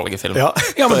er en dårlig film. Ja.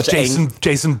 Ja, men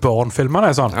Jason Bourne-filmene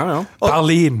er sånn. Ja.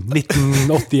 Berlin,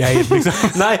 1981,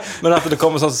 liksom. Nei, men at det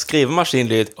kommer sånn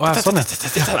skrivemaskinlyd. Å, ja, sånn, ja.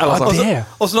 Eller sånn. Det.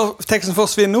 Og så når teksten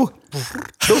forsvinner nå,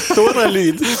 da er det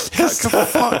lyd. Hva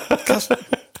faen?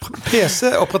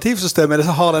 PC-operativsystemet er det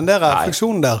som har den der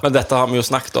funksjonen der. Men dette har vi jo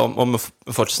snakket om, og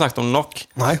vi får ikke snakket om nok.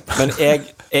 Nei. Men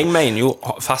jeg mener jo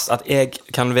fast at jeg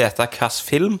kan vite hvilken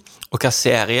film og hvilken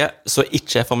serie som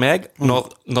ikke er for meg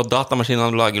når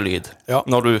datamaskinene lager lyd. Ja.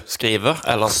 Når du skriver,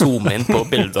 eller zoomer inn på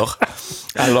bilder,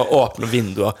 eller åpner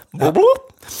vinduer.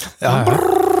 Ja.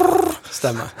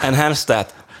 Stemmer. Enhance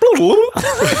that.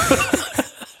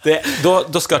 Da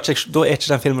er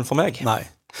ikke den filmen for meg. Nei.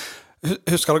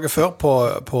 Husker dere før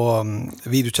på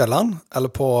videokjelleren, eller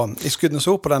i Skudenes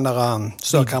ord, på den der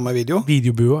Sørkammer-video?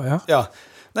 Videobua, ja. Ja.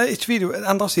 Nei, ikke video,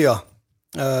 andre siden.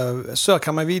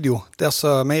 Sørkammer-video, der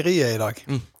så meieriet er i dag.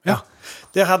 Ja.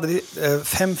 Der hadde de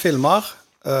 5 filmer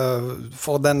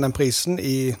for den prisen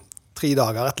i 3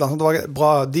 dager. Et eller annet. Det var en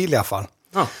bra deal i hvert fall.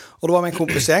 Ja. Og det var med en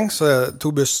kompisgjeng, så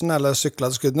tog bussen eller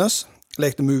syklet til Skudenes,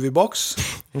 lekte Moviebox,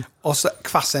 og så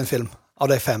kvass en film av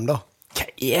de 5 da. Hva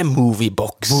er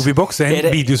Moviebox? Moviebox er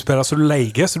en videospiller som du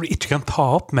leier, så du ikke kan ta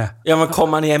opp med. Ja, men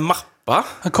kom han i en mappe?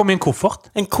 Han kom i en koffert.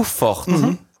 En koffert?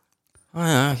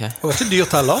 Ja, ok. Det var ikke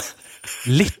dyrt heller.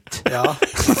 Litt. Ja.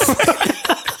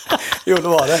 Jo, det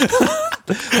var det.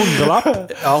 100-lapp.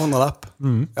 Ja, 100-lapp.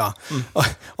 Ja.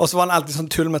 Og så var han alltid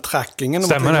sånn tull med trackingen.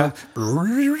 Stemmer det.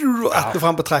 Etter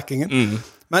frem på trackingen.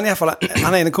 Men i hvert fall,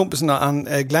 han ene kompisen,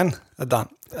 Glenn, dere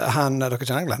kjenner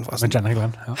Glenn forresten. Men kjenner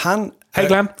Glenn, ja. Hei,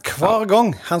 Glenn. Hver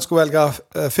gang han skulle velge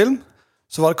film,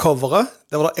 så var det coveret,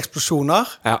 det var det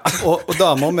eksplosjoner, og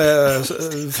damer med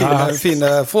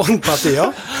fine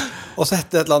frontpartier, og så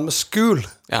hette det et eller annet med School.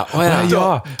 Ja,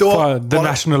 fra The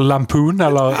National Lampoon,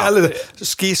 eller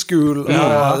Ski School,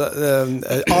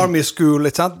 Army School,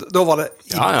 ikke sant? Da var det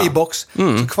i boks.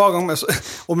 Så hver gang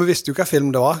og vi visste jo hva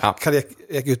film det var, hva det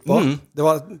gikk ut på. Det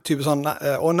var type sånn,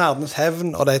 og Nerdenes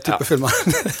hevn, og de type filmer.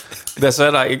 Det så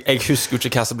er det, jeg husker jo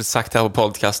ikke hva som ble sagt her på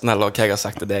podcasten, eller hva jeg har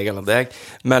sagt til deg eller deg,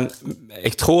 men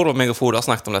jeg tror da meg og Frode har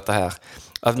snakket om dette her,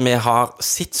 at vi har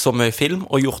sett så mye film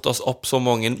og gjort oss opp så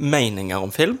mange meninger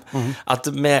om film, at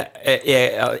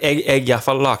jeg i hvert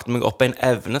fall lagde meg opp en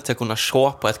evne til å kunne se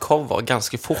på et cover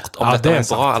ganske fort om dette er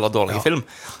en bra eller dårlig film.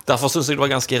 Derfor synes jeg det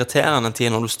var ganske irriterende en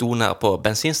tid når du sto nær på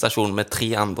bensinstasjonen med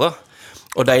 3 andre,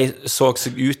 og de så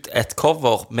seg ut et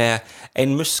cover med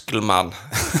en muskelmann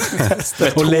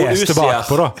med og leste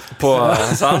bakpå da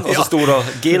og så sto det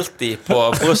guilty på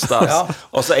brystet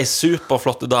og så en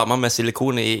superflotte dame med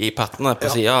silikon i pattene på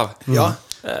siden av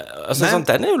sånn,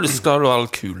 den er jo litt skal du ha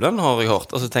all kulen, har jeg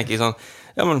hørt, og så tenker jeg sånn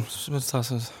ja, men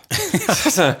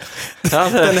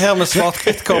den her med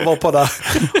svart-hvitt-cover på det.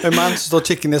 En mann som står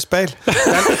kikken i speil.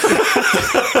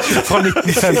 Fra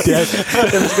 1951.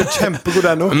 Den skal kjempegod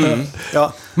den nå.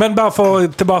 Men bare for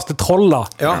tilbake til Troll da.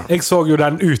 Jeg så jo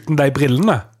den uten de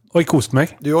brillene, og jeg koste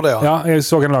meg. Du gjorde det, ja? Ja, jeg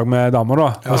så en lag med damer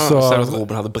da. Ser du at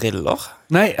Robin hadde briller?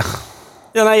 Nei.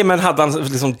 Ja, nei, men hadde han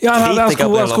liksom han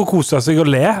skulle kose seg og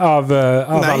le av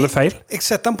alle feil. Jeg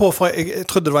sette den på, for jeg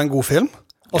trodde det var en god film.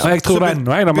 Ja, jeg tror det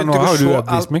ennå, men nå har du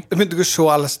vist meg. Jeg begynte å se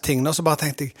alle tingene, og så bare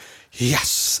tenkte jeg,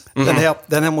 yes! Den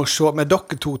her må jeg se med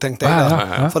dere to, tenkte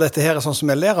jeg. For dette her er sånn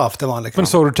som jeg ler av til vanlig. Men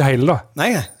så du ikke hele da?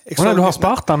 Nei, du har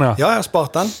spart den, ja? Ja, jeg har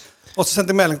spart den. Og så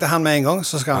sendte jeg melding til han med en gang,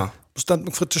 så skal han bestemt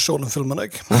meg for ikke å se den filmen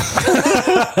deg.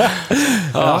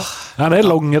 Ja, det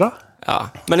er lange da. Ja,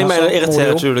 men jeg mener,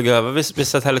 irriterer ikke du deg over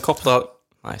hvis et helikopter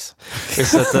Nice.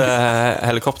 Hvis et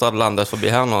helikopter hadde landet forbi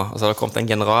her nå, og så hadde det kommet en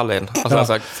general inn, og så hadde jeg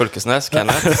sagt, Fylkesnes,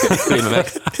 Kenneth, bli med meg.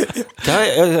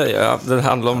 Det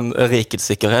handler om rikets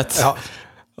sikkerhet. Ja.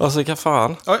 Altså, hva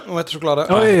faen? Oi, nå vet du sjokolade.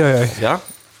 Oi. Ja.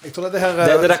 Jeg tror det her...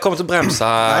 Det der kommer til å bremse.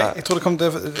 Nei, jeg tror det kommer til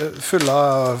å fylle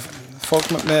folk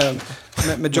med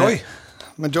joy.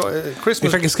 Med joy. Christmas.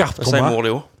 Jeg fikk en skarp Det sier tromme. mor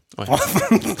det jo.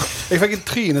 Jeg fikk en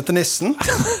tryne til nissen.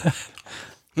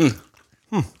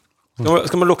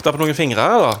 Skal vi lukte på noen fingre,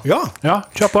 eller? Ja. Ja,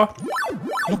 kjør på.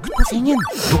 Lukt på fingeren.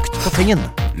 Lukt på fingeren.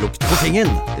 Lukt på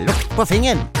fingeren. Lukt på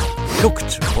fingeren.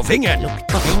 Lukt på fingeren. Lukt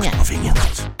på fingeren.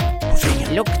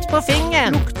 Lukt på fingeren. Lukt på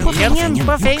fingeren.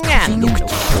 På fingeren. Lukt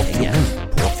på fingeren.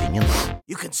 På fingeren.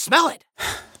 You can smell it.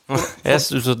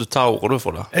 Du tar ordet, du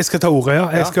får det. Jeg skal ta ordet, ja.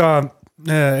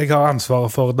 Jeg har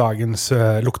ansvaret for dagens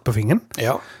lukt på fingeren.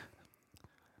 Ja.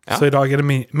 Ja. Så i dag er det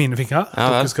mine fingre Ja,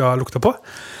 vel. dere skal lukte på.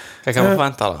 Hva kan vi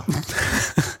forvente, da?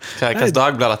 Hvilken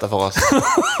dag blir dette for oss?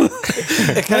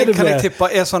 Kan jeg tippe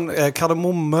er sånn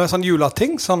kardemomme, sånn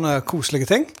juleting, sånne koselige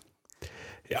ting?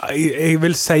 Ja, jeg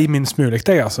vil si minst mulig,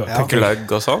 jeg, altså. Ja. tenker jeg. Gløgg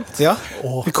og sånt? Ja.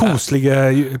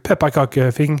 Koselige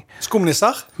pepperkakefing.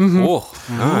 Skumnisser?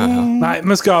 Nei,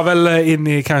 vi skal vel inn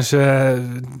i kanskje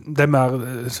det mer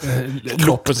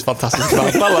Kloppens fantastiske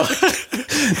verden, eller?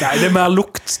 Nei, det er mer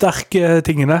luktsterke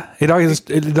tingene. I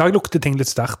dag lukter ting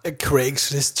litt sterkt.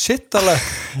 Craigslist shit, eller?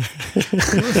 Jeg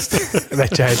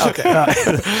vet ikke helt. Ok. Ja.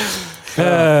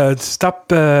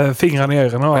 Stapp fingrene i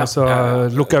ørene og så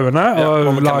lukk øynene og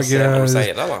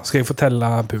skal jeg fortelle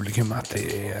publikum at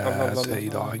i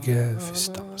dag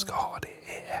første vi skal ha det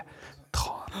er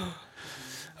tran.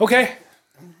 Ok,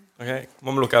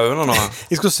 Må vi lukke øynene nå?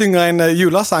 Jeg skulle synge en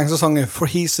julesang som sang For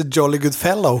he's a jolly good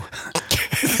fellow.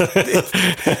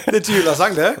 Det er ikke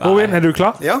julesang, det. Robin, er du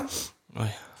klar? Ja.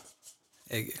 Oi.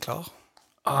 Jeg er klar.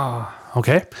 Ok,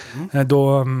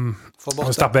 da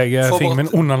stapper jeg fingeren min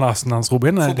under nasen hans,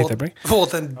 Robin. Få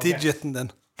den digiten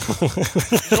din.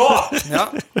 Ja.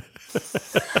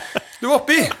 Du er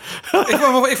oppi.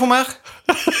 Jeg får mer.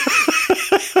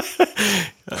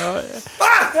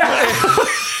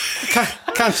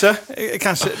 Kanskje.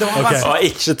 Det var vanskelig.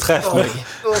 Ikke treff meg.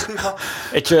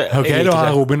 Ok, da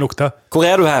har Robin lukta. Hvor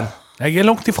er du hen? Jeg er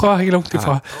langt ifra. Nå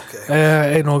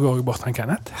går jeg bort til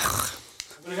Kenneth.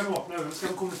 Skal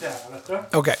vi kommentere dette?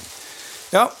 Ok.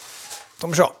 Ja. Da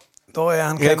må vi se. Da er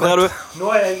han Hvor er du? Nå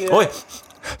er jeg Oi!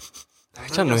 Jeg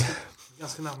kjenner du.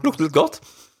 ganske nærmere. Lukter litt godt.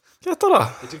 Hva heter det?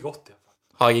 Ikke godt, ja.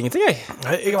 Har jeg ingenting, jeg?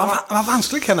 Det var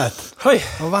vanskelig, Kenneth. Oi.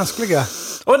 Det var vanskelig. Å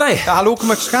nei! Ja, hallo, hvor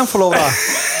mye skal han få lov da?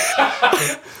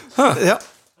 Ja.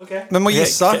 Vi må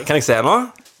gisse. Kan jeg se nå?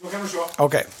 Nå kan vi se.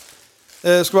 Ok.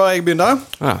 Skal bare jeg begynne?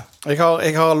 Ja. Jeg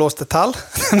har låst et tall.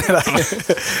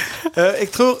 Jeg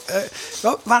tror det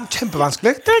var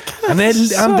kjempevanskelig.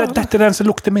 Dette er den som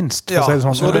lukter minst. Ja, for å si det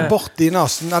sånn. så er det borti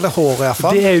nasen, eller håret i hvert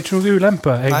fall. Det er jo ikke noe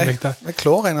ulempe, Nei, egentlig. jeg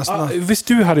klår en nesten. Hvis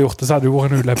du hadde gjort det, så hadde det vært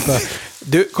en ulempe.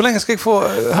 Du, hvor lenge skal jeg få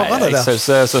høre det der? Jeg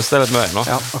synes det er litt mye nå.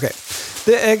 Ja, ok.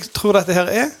 Det jeg tror dette her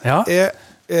er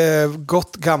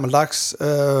godt gammeldags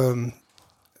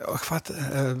hva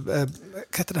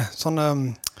heter det? Sånn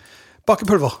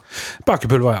bakepulver.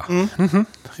 Bakepulver, ja.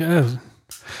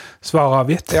 Svar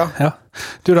avgitt. Ja.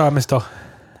 Du da, mister?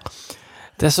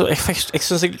 Det er så, jeg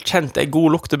synes jeg kjente en god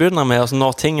lukt å begynne med. Altså,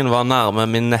 når tingen var nærme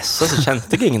min nese, så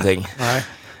kjente jeg ingenting. Nei.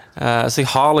 Så jeg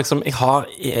har liksom jeg har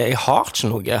ikke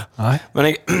noe. Nei. Men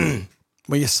jeg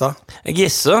Må gisse. Jeg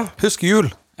gisser. Husk jul.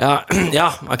 Ja,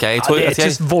 ok. Jeg tror det er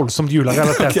ikke voldsomt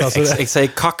julerelatert. Altså. Jeg sier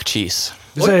cock cheese.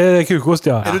 Du sier kukost,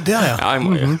 ja. Er du der, ja? Ja, jeg må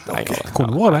jo.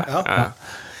 Kunne vært det. Ja.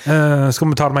 Skal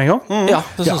vi ta det med en gang? Ja,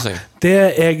 det synes jeg. Det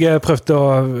jeg prøvde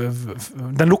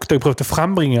den lukta jeg prøvde å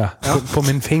frembringe på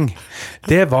min fing,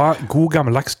 det var god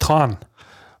gammeldags tran.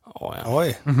 Oi.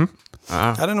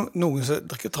 Er det noen som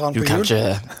drikker tran Du på kan jul?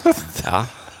 ikke Ja.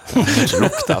 Du kan ikke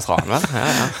lukte av tran, vel?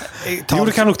 Ja. Jo,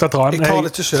 det kan lukte tran. Jeg tar det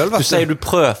ikke selv, Du sier du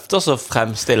prøvde å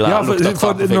fremstille lukt av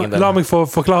tran på fingeren din. La meg få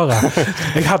forklare.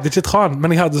 Jeg hadde ikke tran, men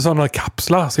jeg hadde sånne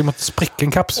kapsler, så jeg måtte sprikke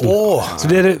en kapsel. Så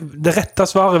det rette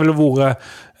svaret ville vært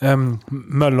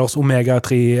Møllers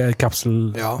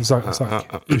omega-3-kapselsak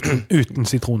uten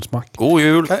sitronsmak. God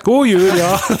jul. God jul,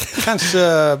 ja. Kanskje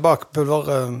bakepulver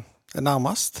er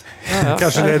nærmest?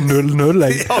 Kanskje det er 0-0,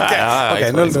 jeg. Ok,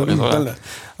 0-0.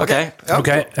 Ok. Ok,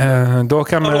 da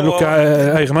kan vi lukke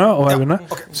ørene og øynene.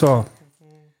 Så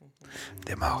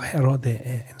det vi har her da, det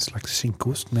er en slags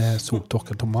skinkost med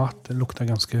soltørket tomat. Det lukter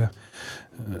ganske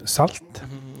salt.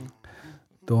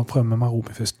 Da prøver vi med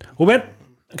Robin først. Robin!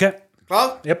 Ok. Klar?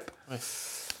 Jepp.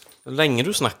 Lenge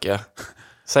du snakker,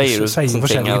 sier du sånne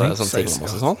ting eller sånne ting og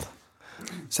sånt?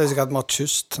 Sier sikkert at vi har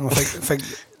kyst. Nå fikk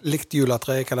likt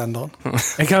juletre i kalenderen.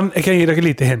 Jeg kan gi dere et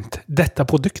lite hint. Dette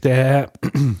produktet er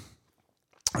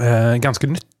ganske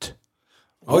nytt.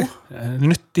 Oi.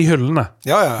 Nytt i hyllene.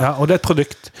 Ja. Og det er et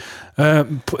produkt.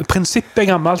 Prinsippet er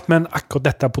gammelt, men akkurat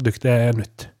dette produktet er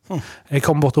nytt. Jeg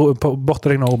kommer bort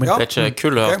til deg nå, Robin. Ja. Det er ikke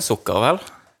kulørt sukker, vel?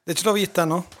 Det er ikke lov å gitt det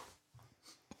ennå.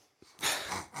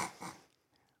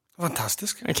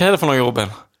 Fantastisk. Hva er det for noe, Robin?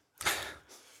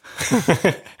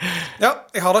 Ja,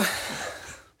 jeg har det.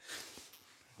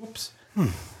 Ups.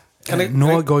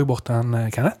 Nå går jeg bort til han,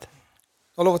 Kenneth.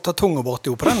 Du har lov å ta tunga bort i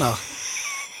på den her.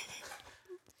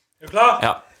 Er du klar?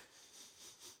 Ja.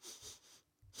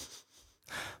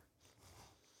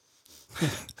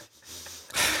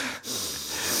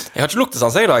 Jeg har ikke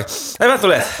luktesans i dag. Jeg venter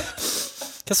litt.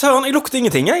 Hva søren? Jeg lukter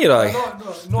ingenting i dag.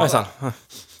 Oi, sann.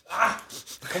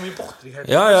 Kom jo bort til deg.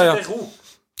 Ja.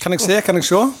 Kan jeg se? Kan jeg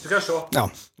se? Du kan se. Ja.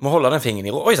 Må holde den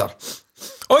fingeren i ro. Oi, sann.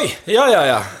 Oi, ja.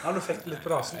 Ja, du fikk litt på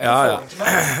rasen. Ja.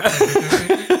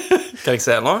 Kan jeg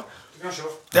se nå? Du kan se.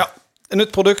 Ja.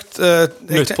 Nytt produkt.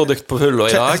 Nytt produkt på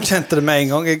hylla i dag. Jeg kjente det med en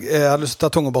gang. Jeg hadde lyst til å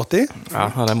ta tunga borti. Ja,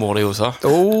 det er mor det jo sa.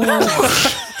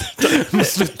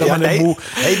 Slutter med det mo.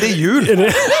 Nei, det er jul.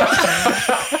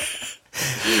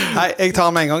 Nei, jeg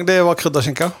tar med en gang. Det var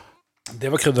krydderskinka.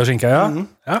 Det var krydderskinke, ja.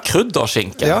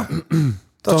 Krydderskinke? Ja.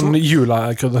 Sånn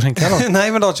julekrydderskinke, da. Nei,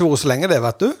 men det har ikke vært så lenge det,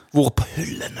 vet du. Hvor på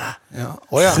hyllene? Ja.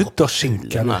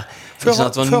 Krydderskinke. Ikke sånn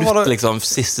at det var nytt, liksom,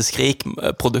 siste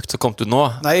skrik-produkt som kom ut nå.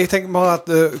 Nei, jeg tenker bare at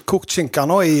kokt skinka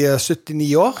nå i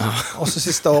 79 år, og så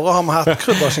siste året har vi hatt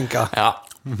krydderskinka. Ja.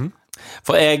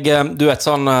 For du vet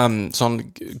sånn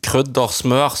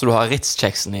kryddersmør som du har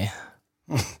Ritz-kjeksen i.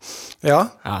 Ja.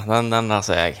 Ja, den der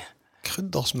ser jeg.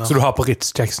 Kryddersmør. Så du har på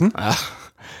Ritz-kjeksen? Ja.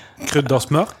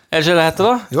 Kryddersmør? Er det ikke det heter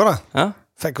da? Jo da. Ja.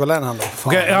 Fikk vel en her da.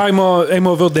 Ok, ja, jeg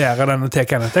må vurdere denne til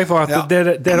Kenneth, for at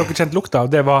det dere kjent lukt av,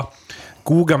 det var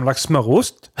god gammeldags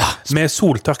smørost med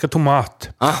soltørket tomat.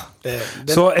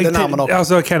 Så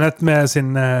Kenneth med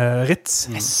sin Ritz,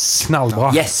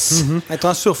 knallbra. Yes! Jeg tror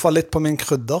han surfer litt på min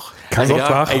krydder. Kan godt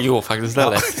være. Jeg gjorde faktisk det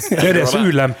litt. Det er det som er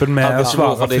ulempen med å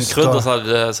svare for din først. krydder, så hadde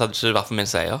det ikke vært for min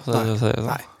seier.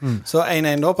 Nei. Så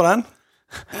 1-1 da på den.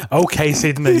 Ok,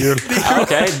 siden det er jul.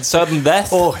 Ok, sudden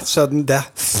death. Sudden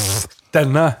death.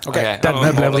 Denne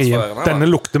ble vrien. Denne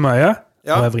lukter mye,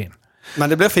 og er vrien. Men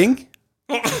det blir fing.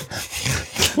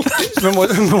 vi må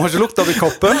ikke lukte av i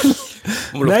koppen.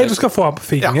 Nei, du skal få den på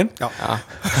fingeren. Ja.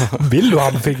 Vil du ha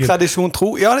den på fingeren? Tradisjon tro.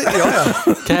 Ja.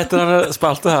 Hva heter denne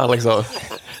spaltet her, liksom?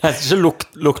 Det heter ikke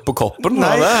lukt på koppen?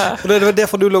 Nei, og det var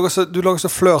derfor du lå så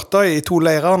flørta i 2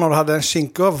 leirer når du hadde en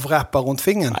skinke vrappa rundt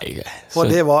fingeren. Nei, for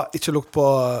det var ikke lukt på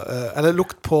eller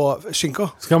lukt på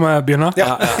skinka. Skal vi begynne?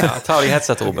 Ja. Ta deg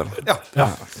headset, Robin. Ja.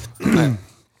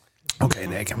 Ok,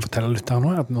 det jeg kan fortelle litt her nå,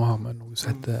 at nå har vi noe som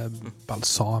heter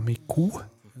balsamico.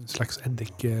 En slags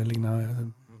eddik-lignende,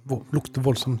 lukter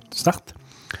voldsomt sterkt.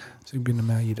 Så jeg begynner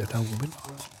med å gi det til Robin.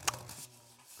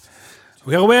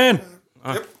 Ok, Robin!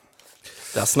 Ja.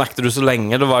 Der snakket du så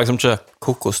lenge, det var liksom ikke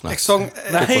kokosnøtt. Jeg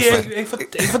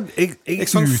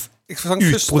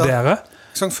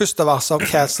sang første vers av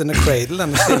Cats in the Cradle,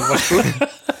 denne Silver Spoon.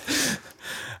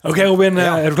 Ok, Robin,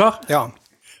 er du klar? Ja.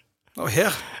 Og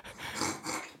her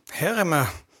er vi.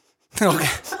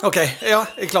 Ok, ja,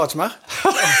 jeg klarer ikke mer.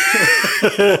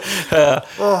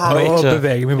 Nå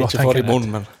beveger vi bort. Ikke få det i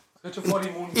munnen, men...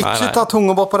 Ikke ta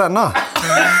tunga bort på denne.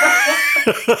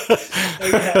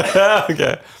 Ok.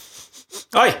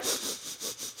 Oi!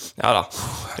 Ja da.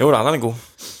 Jo da, den er god.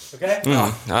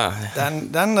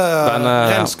 Den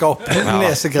rensker opp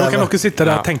nesegrevet. Nå kan dere sitte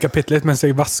der og tenke pitt litt mens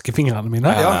jeg vasker fingrene mine.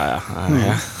 Ja.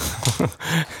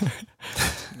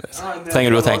 Trenger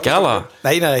du å tenke, eller?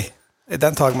 Nei.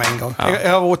 Den tar jeg med en gang.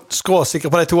 Jeg har vært skråsikker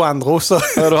på de 2 andre, så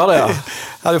du har det, ja.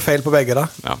 Jeg hadde jo feil på begge da.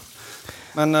 Ja.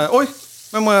 Men, oi!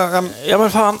 Ja, men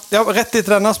faen. Ja, rett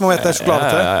etter denne, så må vi vite sjokolade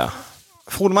til. Ja.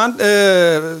 Frodemann,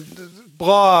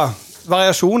 bra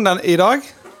variasjon i dag.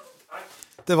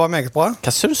 Det var meget bra.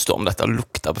 Hva synes du om dette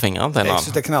lukta på fingrene til en Jeg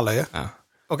synes det er knalløye. Ja.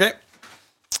 Ok,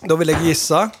 da vil jeg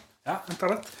gisse. Ja, vent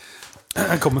da.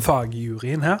 Her kommer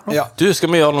fagjuryen her. Ja. Du,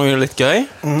 skal vi gjøre noe litt gøy?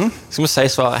 Skal vi si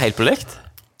svaret helt på likt?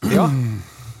 Ja.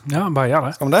 Ja, bare gjør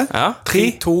det. Skal vi det? Ja. 3,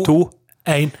 2,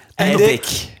 1.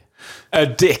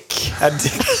 Eddik.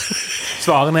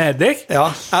 Svarene er eddik?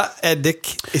 Ja, eddik,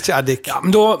 ikke eddik. Ja,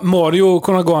 men da må det jo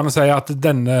kunne gå an å si at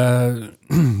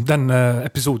denne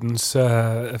episodens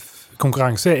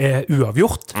konkurranse er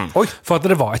uavgjort. For at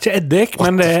det var ikke eddik,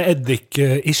 men det er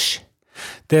eddik-ish.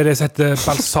 Det er det som heter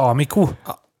balsamico.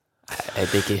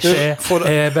 Eddik-ish. Det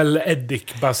er vel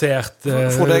eddikbasert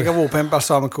For deg har vært på en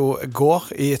balsamico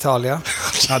gård i Italia.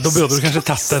 Ja, da burde du kanskje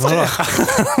tatt denne da.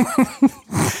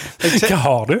 Hva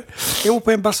har du? Jo,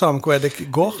 på en balsamicoeddik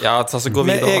går. Ja, altså gå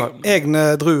Med videre. egne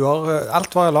druer.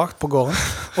 Alt var lagt på gården.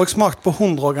 Og jeg smakte på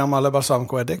 100 år gammel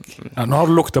balsamicoeddik. Ja, nå har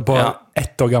du luktet på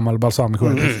 1 år gammel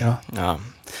balsamicoeddik. Ja. Ja.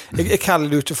 Jeg kaller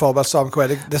det jo ikke for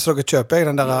balsamicoeddik. Det som dere kjøper, jeg,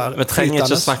 den der Vi trenger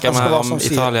ikke snakke mer om sånn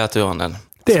Italia-turen din.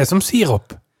 Det er som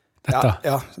sirup, dette.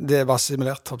 Ja, det var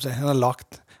simulert, håper jeg. Den er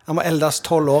lagt. Den må eldes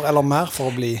 12 år eller mer for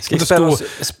å bli... Skal Det jeg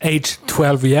spille sto age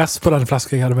 12 years på den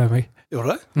flasken jeg hadde med meg.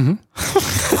 Gjorde det?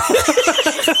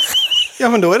 Ja,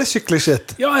 men da er det skikkelig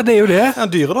shit. Ja, det er jo det. Den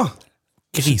er dyre, da.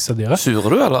 Grisedyret.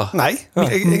 Surer du, eller? Nei.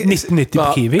 Jeg 1990 på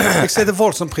Kiwi. setter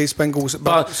voldsom pris på en god Du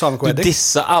balsamicoeddik.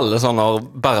 disser alle sånne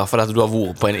bare fordi at du har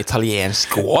vært på en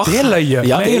italiensk gård. Det er løye.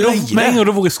 Ja, det er løye. Med en gang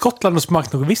du har vært i Skottland og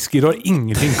smakt noe whisky, da er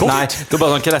ingenting godt. Nei, det er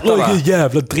bare sånn, hva er Å, dette da?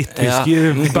 jævla drittwhisky.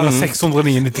 Bare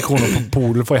 699 kroner på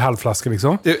polen for en halv flaske,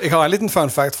 liksom. Jeg har en liten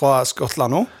fun fact fra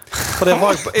Skottland nå. For det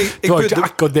var jeg Det var ikke bodde,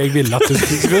 akkurat det jeg ville at du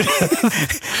skulle.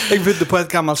 jeg bodde på et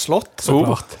gammelt slott. Så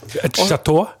klart. Et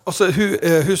chateau. Og så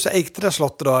hun som eikte det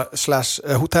slottet da,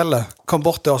 / hotellet, kom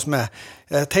bort til oss med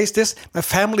taste this, med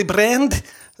family brand.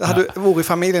 Det hadde vært i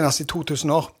familien hans i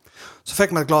 2000 år. Så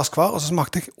fikk vi et glass hver, og så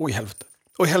smakte jeg, oi helvete.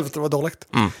 Oi helvete, det var dårlig.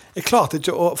 Jeg klarte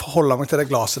ikke å forholde meg til det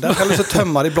glaset der. Jeg hadde lyst til å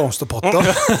tømme det i blomsterpotter.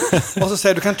 Og så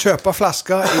sier du kan kjøpe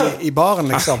flasker i baren,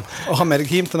 liksom, og ha med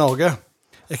deg hjem til Norge.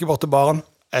 Jeg gikk bort til baren.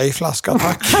 Ei flaske,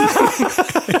 takk.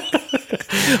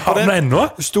 Har den ennå?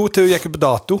 Hun sto til hun gikk ut på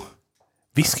dato.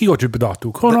 Whisky går ikke på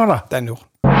dato. Hva nå da? Den gjorde.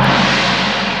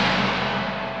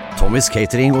 Tommys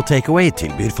Catering og Takeaway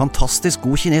tilbyr fantastisk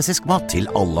god kinesisk mat til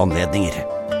alle anledninger.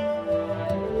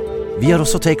 Vi har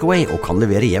også takeaway og kan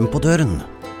levere hjem på døren.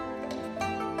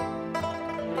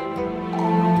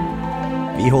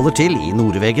 Vi holder til i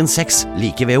Nordvegen 6,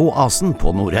 like ved Oasen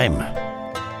på Nordheim.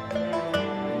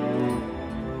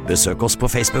 Besøk oss på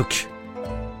Facebook.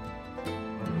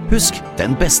 Husk,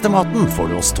 den beste maten får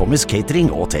du hos Tommys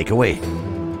Catering og Takeaway.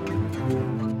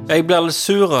 Jeg blir litt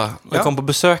sur når jeg kommer på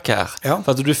besøk her. Ja.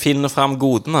 For at du finner frem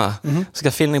godene. Så skal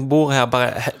jeg finne bord her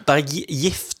bare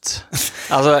gift.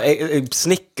 Altså,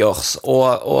 Snickers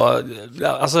og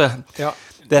altså Ja.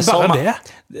 det er Bare som,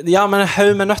 det? Ja, men en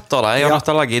haug med nøtter da. Jeg har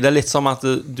nøtterallergi. Det er litt som at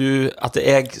at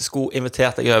jeg skulle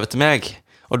invitert deg over til meg,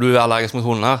 og du er allergisk mot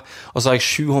hunder, og så har jeg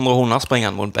 700 hunder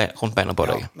springende rundt beina på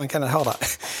deg. Men kan jeg høre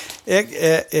det? Jeg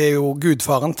er jo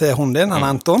gudfaren til hunden din, han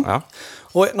Anton. Ja.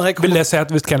 Og når jeg Vil kommer, det si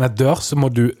at hvis Kenneth dør, så må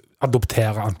du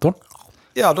adoptere Anton?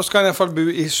 ja, da skal han i hvert fall bo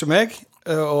i som meg,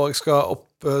 og jeg skal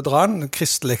oppdra han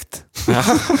kristelikt.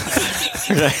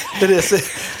 Det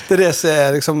er det som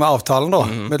er liksom avtalen da,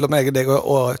 mellom meg og deg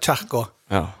og kjerka.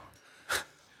 Ja.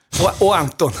 Og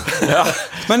Anton.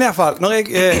 Men i hvert fall, når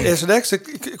jeg er som deg, så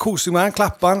koser jeg med han,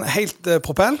 klapper han helt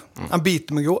propell. Han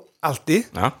biter meg jo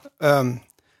alltid. Ja.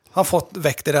 Har fått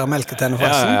vekk det der melketennene,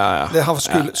 forresten. Ja. Det har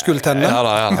skuldtennene. Ja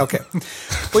da. Ok.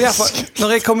 Og i hvert fall,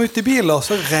 når jeg kommer ut i biler,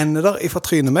 så renner det ifra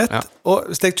trynet mitt. Ja. Og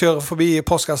hvis jeg kjører forbi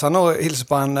postkassene og hilser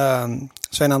på en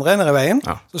Svein André nede i veien,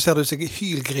 Ja. så ser du seg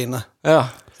hylgrine. Ja.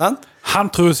 Sant?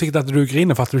 Han tror sikkert at du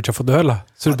griner for at du ikke har fått øl,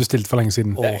 så du bestilte for lenge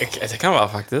siden. Det kan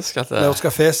være faktisk at Leo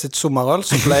Café sitt sommerøl,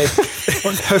 som ble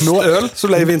høstøl,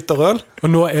 som ble vinterøl. Og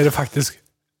nå er det faktisk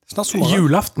Snart sommerøl.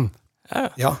 julaften.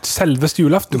 Ja. Selveste Det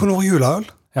julaften. kunne vært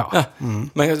juleøl. Ja.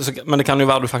 men det kan jo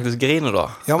være du faktisk griner da.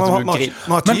 Ja, men At vi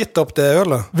du har ikke gitt opp det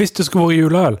ølet. Hvis det skulle vært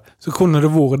juleøl, så kunne det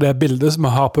vært det bildet som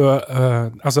vi har på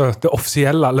altså det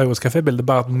offisielle Lauritz Café-bildet,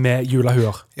 bare med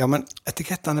julehuer. Ja, men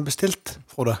etikettene er bestilt,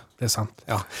 Frode. Det er sant.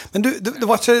 Ja. Men det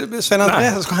var ikke Svein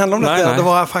André som skulle handle om dette. Nei. Det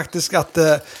var faktisk at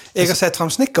jeg har sett frem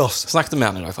Snickers. Snakket med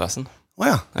han i dag, forresten.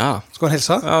 Åja, Ja. skulle han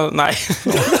hilse? Ja, nei.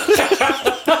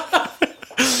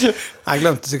 Nei, jeg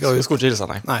glemte sikkert Jeg ut. skulle ikke hilse,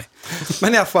 nei. Nei.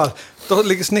 Men i hvert fall, da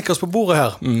ligger Snickers på bordet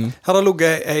her. Her har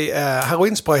ligget ei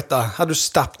heroinsprøyte. Har du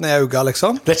stappet ned i øynene,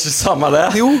 liksom? Det er ikke det samme det?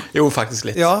 Jo. faktisk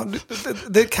litt. Ja,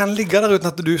 det kan ligge der uten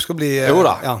at du skal bli Jo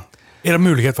da. Ja, Er det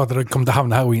mulighet for at det kommer til å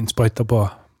havne heroinsprøyter på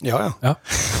ja. Ja.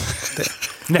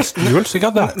 Nesten jul,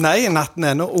 sikkert det? Nei, natten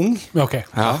er nå ung. Ok.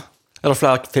 Ja. Er det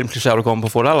flere filmklisjeer du kommer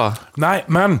på for det, eller? Nei,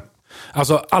 men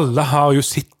altså, alle har jo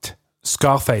sitt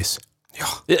Scarface. Ja.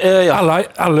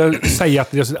 Alle sier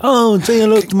at de har sitt sier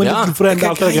løt, men Ja. for det,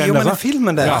 alt det Hva er greiene med der, den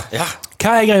filmen der? Ja.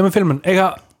 Hva er greia med filmen?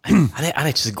 Han er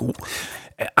ikke så god.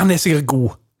 Han er sikkert god.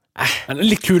 Han er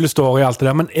litt kul story og alt det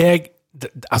der, men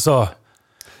altså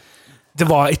det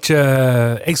var ikke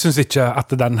Jeg syns ikke at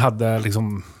den hadde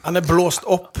liksom Han er blåst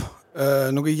opp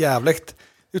noe jævlig. Det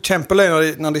er jo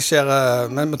kjempeløy når de skjer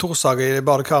med motorsager i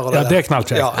badekaret. Ja, det er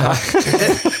knallkjekt.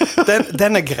 Ja.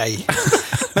 Den er grei.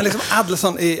 Men liksom alle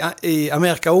sånn i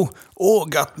Amerika også.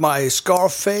 Got my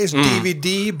Scarface,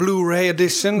 DVD, Blu-ray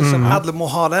edition. Liksom, alle må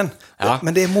ha den. Ja.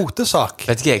 Men det er motesak.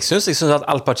 Vet ikke, jeg synes at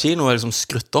Al Pacino er liksom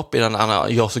skrutt opp i den, han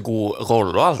gjør så god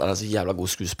rolle og alt, han er så jævla god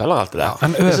skuespiller og alt det der.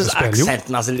 Han Jeg synes overspiller jo.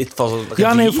 aksenten er så litt for sånn Ja,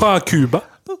 han er jo fra Cuba.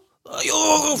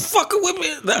 Yo, fuck with me.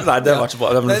 Nei, det var ikke bra.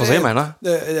 Det var for seg, mener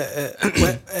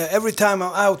Every time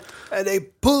I'm out, they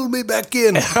pull me back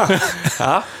in. ja.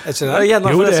 Er ikke det?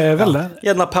 Gjerne, Jo, for det er vel det.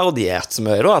 Gjerne parodiert så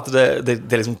mye da, at det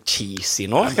er liksom cheesy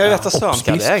nå. Hva vet jeg søren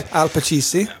hva det er? Al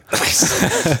Pacino.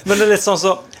 Men det er litt sånn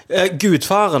så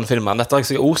Gudfaren-filmen, dette har jeg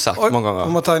sikkert også sagt mange Vi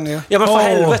ganger. må ta en ny. Ja, men for Åh.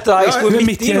 helvete, jeg skulle Ja,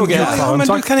 midt i noe. Ja, men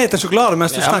du kan ete sjokolade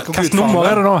mens du snakker om Hvilket nummer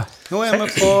er det Gudfaren. nå? Nå er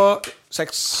vi på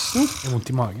 16. Det er vondt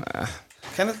i magen.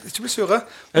 Kan jeg ikke bli sure?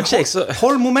 Jeg vet ikke, så-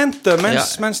 Hold momentet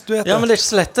mens du eter. Ja, men det er ikke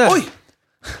så lett det. Oi!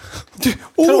 Du,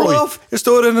 Olav! Jeg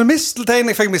står under misteltein.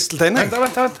 Jeg fikk misteltein.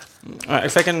 Vent.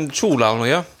 Jeg fikk en kjole eller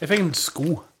noe. Jeg fikk en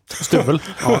sko. Støvel.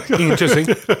 Ja, ingen kyssing.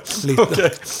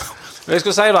 Lite. Jeg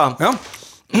skulle si da, Ja.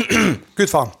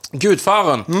 Gudfaren.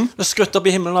 Gudfaren, det er skrutt opp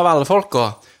i himmelen av alle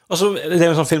folka. Og så, det er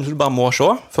en sånn film som du bare må se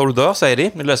før du dør, sier de.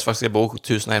 Vi leser faktisk en bok,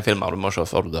 1001 filmer du må se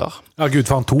før du dør. Ja,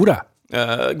 Gudfaren 2 det.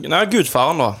 Nei,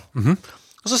 Gudfaren da.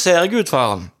 Og så ser jeg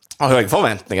Gudfaren. Har høye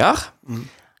forventninger.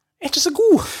 Er ikke så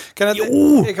god.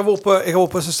 Jeg har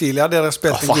vært på Cecilia, der jeg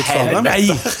spilte for Gudfaren.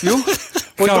 helvete. Jo.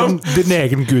 Hva er din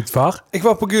egen gudfar? Jeg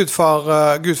var på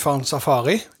Gudfaren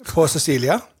safari på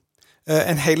Cecilia.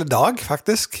 En hel dag,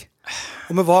 faktisk.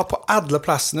 Og vi var på alle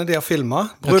plassene de har filmet.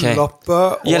 Bryllup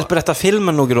og... Hjelper dette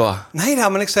filmen noe da? Nei da,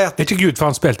 men jeg sier at Er ikke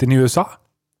Gudfaren spilt inn i USA?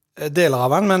 deler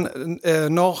av den, men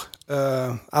når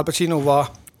Al Pacino var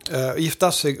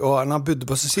gifta seg, og han bodde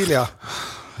på Sicilia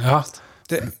Ja.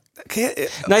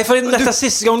 Nei, for dette er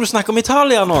siste gang du snakker om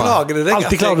Italia nå. Plager det deg?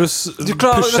 Alltid klarer du Du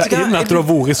klarer- pushe vet du hva? inn at du har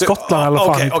vært i Skottland, eller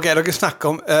faen. Ok, dere snakker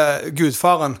om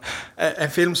Gudfaren.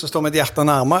 En film som står med et hjerte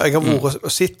nærmere. Jeg har vært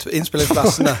og sett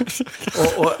innspillingsplassene,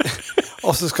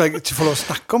 og så skal jeg ikke få lov å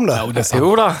snakke om det.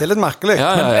 Jo da. Det er litt merkelig.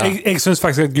 Ja. Jeg syns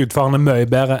faktisk at Gudfaren er mye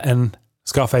bedre enn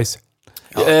Scarface.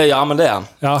 Ja, men det er han.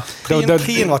 Ja,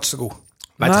 Trien var ikke så god.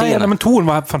 Nei, men toen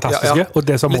var fantastiske, Ja. og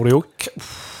det sa mor jo.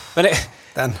 Men det...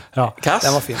 Den Kass?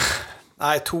 var fin.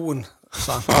 Nei, toen,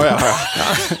 sa han.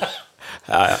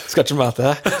 Ja. Skal ikke mer til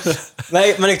det.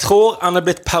 Nei, men jeg tror han er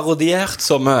blitt parodiert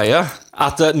så mye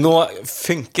at nå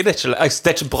funker det ikke.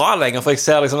 Det er ikke bra lenger, for jeg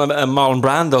ser liksom Marlon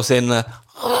Brando sin og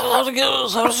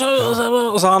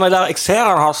så han er der, jeg ser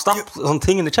han har stapp sånne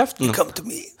ting i kjeften. Come to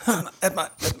me at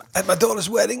my daughter's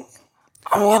wedding.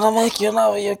 I'm gonna make you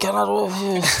know you cannot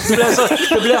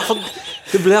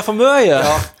det blir for mye.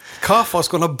 Hva for å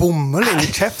skulle ha bomull inn i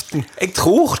kjeften? Jeg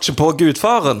tror ikke på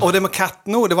Gudfaren. Og det med katten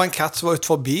nå, det var en katt som var ute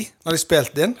forbi når de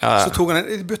spilte inn. Ja. Så tok han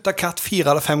de bytta katt 4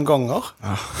 eller 5 ganger.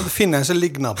 Og det finner en som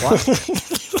ligner på han.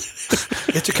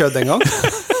 Det er ikke kødd engang.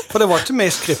 For det var ikke med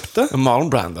i skriptet.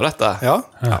 Marlon Brando, dette. Ja.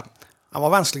 Han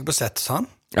var vanskelig på sett, sa han.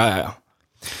 Ja.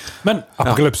 Men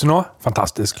Apokalypse nå,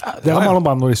 fantastisk. Der har Marlon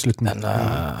Brando i slutten. Den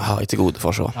har jeg til gode for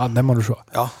å se. Ja, det må du se.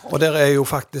 Ja, og der er jo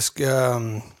faktisk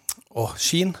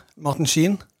Martin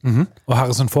Sheen. Og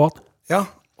Harrison Ford. Ja,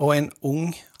 og en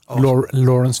ung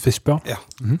Lawrence Fishburne. Ja.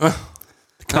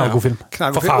 Knallgod film.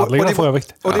 Knallgod film. Forferdelig, Og de- for øvrig.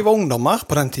 Og de var ungdommer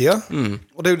på den tida.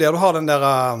 Og det er jo der du har den der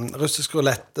russisk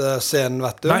roulette-scenen,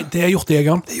 vet du. Nei, det er gjort i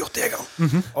Egon. Det er gjort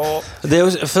Egon. Og Det er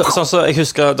jo sånn så jeg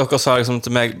husker dere sa liksom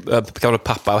til meg hva var det,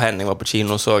 pappa og Henning var på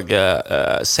kino og så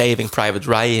Saving Private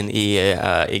Ryan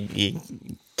i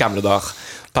gamle dager.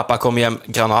 Pappa kom hjem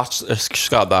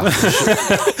granatskada.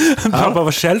 Han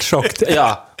var skjellsjokt. Ja,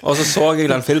 og så jeg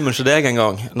den filmen ikke deg en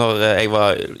gang når jeg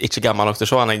var ikke gammel nok til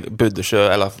å se den. Jeg bodde ikke,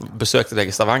 eller besøkte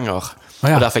deg i Stavanger.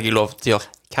 ja. Og der fikk jeg lov til å gjøre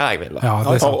hva jeg ville. Ja,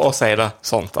 det er sant. Og si det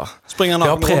sånt da. springer han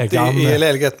Ja, rundt i preger han.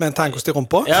 leilighet med en tannkost i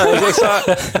rumpa. Ja,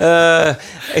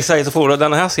 jeg sier til Frode,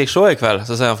 denne her skal jeg se i kveld.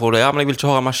 Så sier han Frode, ja, men jeg vil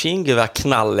ikke høre maskingevær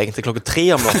knalling til 3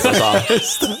 om natten, sa han.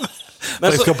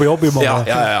 For jeg skal på jobb i morgen.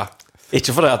 Ja.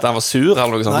 Ikke fordi at han var sur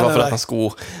eller noe sånt, det var fordi at han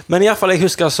skulle. Men i hvert fall, jeg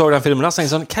husker jeg så den filmen der, så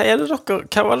tenkte jeg sånn,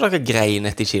 hva var det dere grein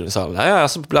etter i kinosalen? Ja,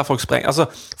 så blir folk sprengt. Altså,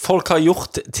 folk har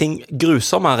gjort ting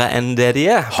grusommere enn det de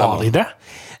er. Har de det?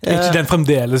 Er ikke den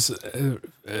fremdeles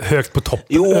høyt på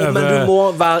toppen? Jo, men du må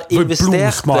være Får investert.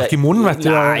 blodsmak i munnen, vet du.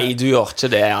 Nei, du gjør ikke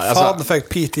det. Altså, Faren fikk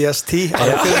PTSD av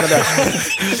den filmen der.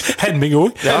 Henning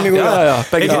òg. ja.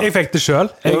 Jeg fikk det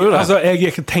sjøl. Jeg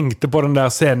gikk og tenkte på den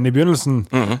der scenen i begynnelsen.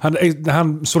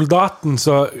 Han soldaten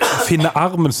som finner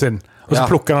armen sin, og så Ja.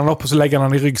 plukker han den opp og så legger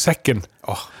han den i ryggsekken.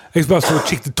 Jeg bare så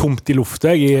kikket tomt i lufta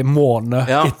i en måned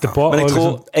Ja. etterpå. Men jeg og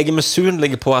tror jeg er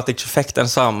misunnelig på at jeg ikke fikk den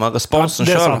samme responsen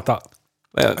det er selv. sant, da.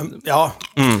 Ja.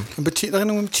 Det er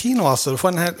noe med kino, altså. Du får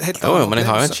en helt Jo, men jeg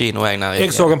har jo en kino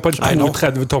Jeg så den på en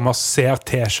 32 tommer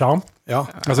CRT-skjerm. Ja.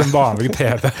 Altså en vanlig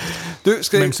TV.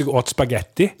 Mens jeg åt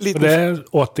spagetti. Og det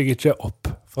åt jeg ikke opp.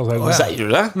 For å si det. Sier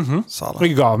du det?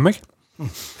 Jeg gav meg.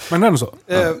 Men det er noe så.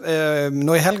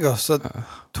 Nå i helga så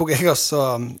tok jeg også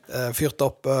fyrte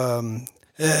opp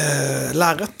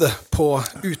lerretet på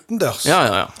utendørs.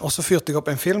 Ja. Og så fyrte jeg opp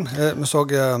en film. Vi så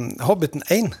Hobbiten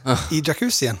 1 i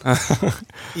jacuzzien.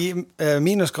 I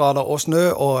minusgrader og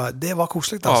snø, og det var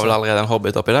koselig. Det var vel allerede en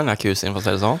hobbit oppi den jacuzzien, for å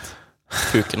si det sånn.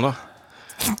 Kuken da.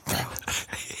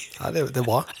 Ja, det er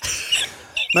bra.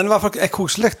 Men i hvert fall et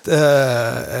koselig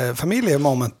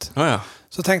familiemoment. Ja.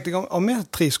 Så tenkte jeg om vi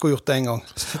 3 skulle gjort det en gang.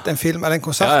 Sett en film eller en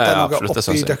konsert eller noe absolutt,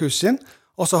 oppe i jacuzzien.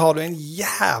 Og så har du en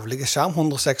jævlig skjerm,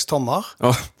 106 tommer.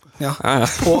 Ja.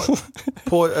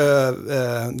 På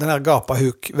den der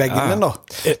gapahuk-veggen min da.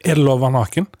 Er det lov å være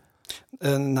naken?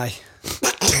 Nei.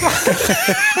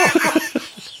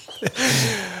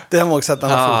 Det må jeg sette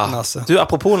ned foten, altså. Du,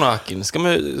 apropos naken, skal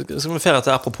vi ferie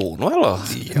til apropos nå, eller?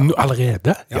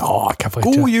 Allerede? Ja, hvorfor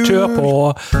ikke? God jul! Kjør på!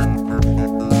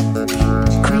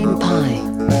 Cream pie.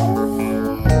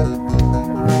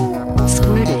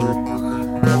 Squirting.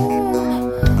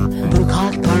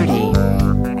 Bukkake party.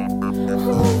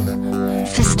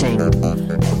 Fisting.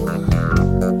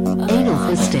 Anal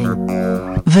fisting.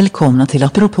 Velkomna til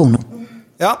apropos.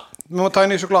 Ja, vi må ta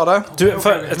en ny sjokolade. Du, jeg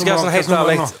skal sånn helt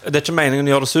ærlig, det er ikke meningen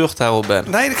å gjøre det surt her, Robin.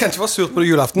 Nei, det kan ikke være surt på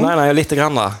julaften. Nei, litt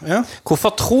grann da. Ja.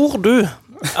 Hvorfor tror du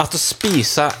at å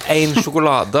spise en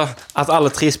sjokolade, at alle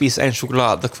 3 spiser en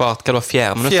sjokolade hvert, hva da,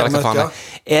 4 minutter, eller hva faen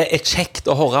er kjekt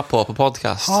å høre på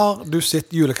podcast? Har du sett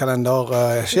julekalender?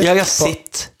 Ja, jeg har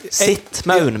sitt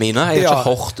med øynene mine. Jeg har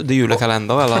ikke hørt det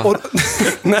julekalender, eller?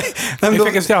 Nei, Jeg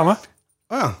fikk en stjerne.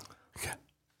 Ja.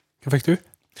 Hva fikk du?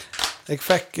 Jeg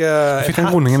fikk Jeg fikk den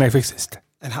rundingen jeg fikk sist.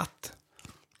 en hatt.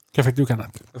 Hva fikk du,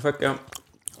 Kenneth? Jeg fikk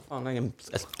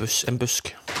en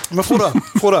busk. Men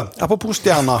Frode, apropos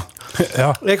stjerner.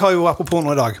 Ja. Jeg har jo apropos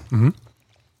nå i dag.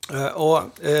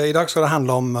 Og i dag skal det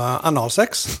handle om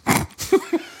analsex.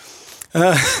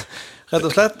 Rett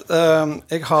og slett.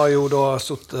 Jeg har jo da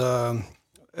suttet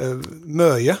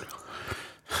mye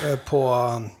på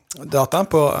dataen,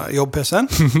 på jobb-PC-en.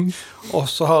 Og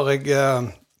så har jeg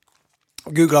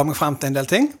googlet meg frem til en del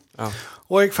ting. Ja.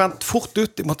 Og jeg fant fort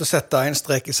ut jeg måtte sette en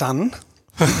strek i sanden.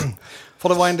 For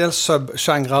det var en del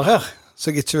sub-sjangrer her, så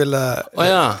jeg ikke ville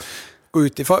gå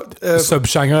ut i.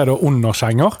 Sub-sjanger er det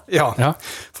undersjanger? Ja.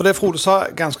 For det Frode sa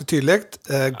ganske tydelig,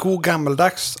 god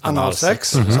gammeldags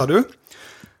analsex, sa du.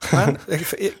 Men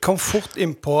jeg kom fort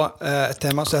inn på et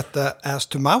tema som heter ass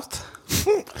to mouth.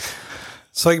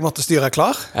 Så jeg måtte styre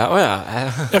klar. Ja,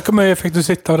 hvor mye fikk du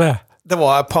sitte av det? Det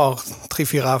var et par, 3,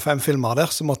 4, 5 filmer der,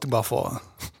 så måtte jeg bare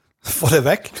få det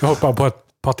vekk. Du holdt bare på et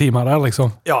par timer der,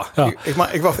 liksom? Ja. Jeg var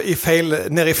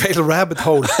nede i feil rabbit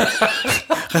hole,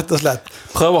 rett og slett.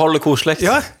 Prøv å holde det koselig.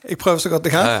 Ja, jeg prøver så godt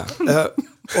jeg kan.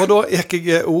 Og da gikk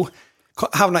jeg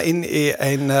havnet inn i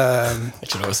en...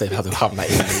 Ikke lov å si at du havnet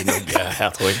inn i noe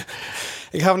her, tror jeg.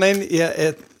 Jeg havnet inn i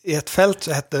et felt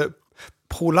som heter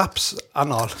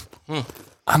prolaps-anal.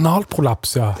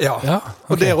 Analprolaps, ja.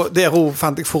 Okay. Og der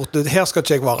fant jeg fort ut, her skal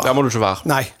ikke jeg være. Der må du ikke være.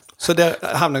 Nei, så der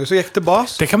havnet jeg, så gikk jeg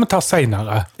tilbake. Det kan vi ta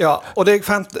senere. Ja, og det jeg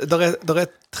fant, der er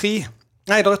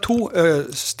 2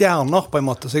 stjerner på en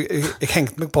måte, så jeg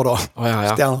hengte meg på da.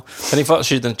 Stjerner. Kan jeg få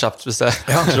skyte en kjapt, hvis det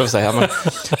ikke lov å si her, men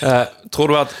tror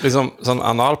du at liksom, sånn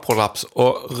analprolaps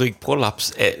og ryggprolaps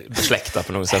er beslektet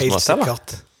på noen sett? Helt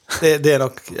sikkert. Det er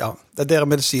nok, det er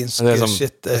medisinsk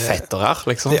shit. Det er fetter her,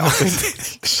 liksom.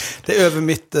 Det er over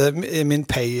min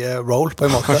pay-roll, på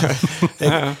en måte.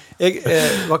 Jeg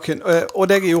var kun, og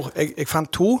det jeg gjorde, jeg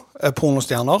fant 2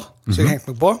 pornostjerner, så jeg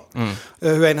hengte meg på.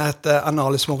 Hun ene heter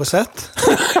Analis Morissette.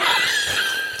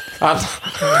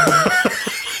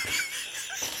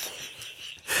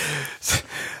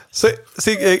 Så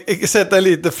jeg sette en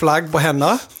lite flagg på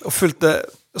henne, og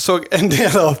så en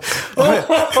del av...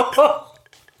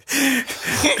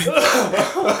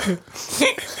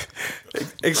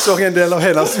 Jeg så en del av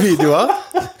hennes videoer.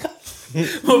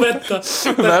 Må vente.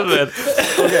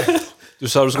 Okay.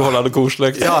 Du sa du skulle holde det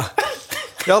koselig. Ja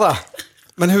da.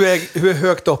 Men hun er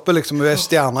høyt oppe, liksom. Hun er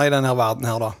stjerna i denne verden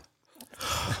her, da.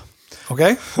 Ok?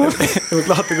 Jeg er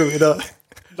glad til å gå videre.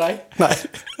 Nei.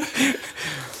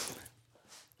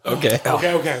 Ok.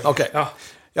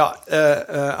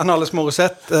 Analis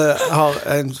Morissette har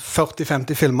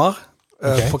 40-50 filmer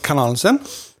på kanalen sin.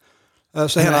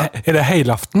 Er det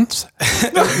helaftens?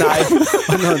 Nei,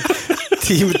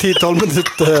 10-12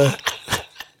 minutter.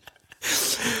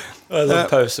 Det er en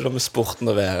pause da med sporten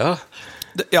å være.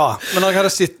 Ja, men når jeg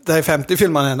hadde sett de 50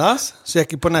 filmene hennes, så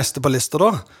gikk jeg på neste på lista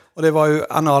da, og det var jo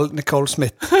Anal Nicole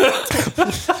Smith.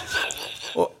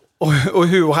 og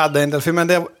hun hadde en del film, men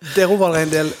der var det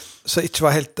en del som ikke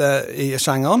var helt i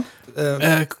sjangeren.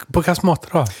 På hvilken måte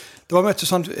da? Det var mye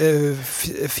sånn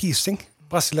fising,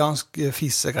 brasiliansk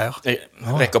fisegreier. Jeg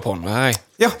rekker på meg her.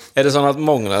 Ja. Er det sånn at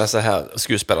mange av disse her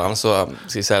skuespillerne, så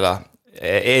skal jeg si det,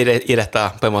 i dette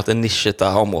på en måte nisjete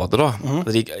området da?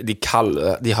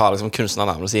 De har liksom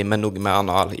kunstnernavn å si, men noe med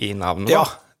anal i navnet? Ja,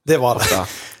 det var det.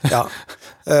 Ja.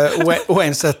 Og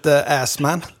en som heter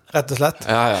Assman, rett og slett.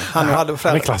 Ja. Han hadde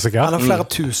flere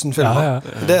tusen filmer. Ja.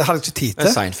 Det hadde jeg ikke tid til.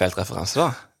 En Seinfeld-referanse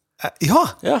da?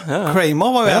 Ja.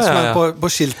 Kramer var jo Assman på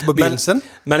skiltet på bilen sin.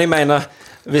 Men jeg mener,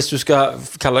 hvis du skal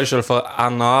kalle deg selv for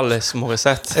Analis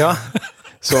Morissette,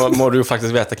 så må du jo faktisk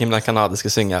vite hvem den kanadiske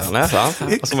syngeren er, sant?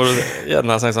 Og så må du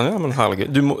gjerne si sånn, ja, men herregud,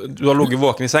 du har ligget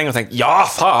våken i seng og tenkt, ja,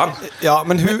 faen! Ja,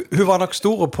 men hun var nok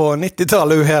store på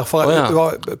 90-tallet, hun her, for hun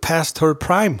var past her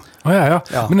prime. Ja.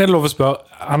 Men er det lov å spørre,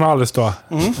 Analis da,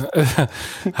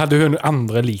 hadde hun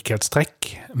andre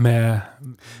likhetstrekk med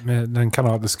den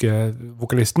kanadiske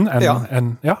vokalisten?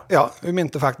 Ja, hun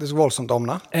minte faktisk voldsomt om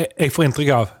det. Jeg får inntrykk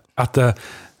av at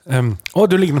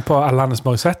du ligner på Alanis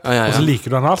Morissette, og så liker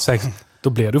du Analsex. Da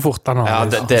blir du fort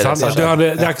Analis. Det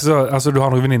er ikke så, altså du har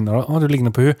noen venninner da, du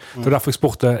ligner på hun. Det var derfor jeg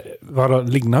spurte,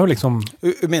 ligner hun liksom?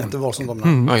 Hun mente voldsomt om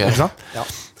det. Ikke sant?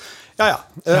 Ja.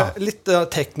 Litt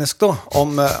teknisk da, om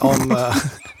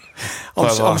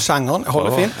sjangeren.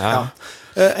 Holder fint.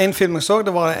 En film jeg så,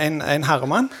 det var en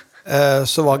herremann,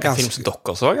 som var ganske... En film som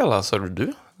dere så, eller så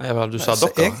du? Du sa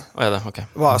dere?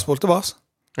 Var jeg spolt til bars?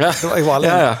 Jeg var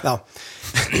alene.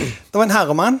 Det var en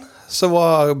herremann som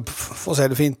var, for å si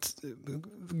det fint,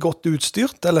 godt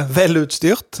utstyrt, eller vel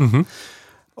utstyrt.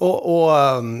 Og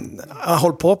jeg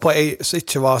holdt på ei som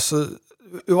ikke var så...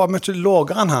 Hun var mye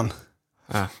lavere enn han.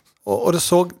 Og det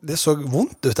så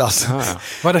vondt ut, altså.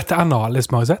 Var dette Analis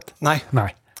Morissette? Nei.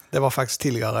 Det var faktisk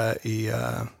tidligere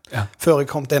før jeg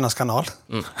kom til hennes kanal.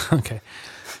 Ok.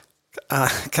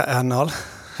 Hva er anal?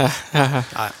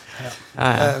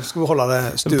 Skal vi holde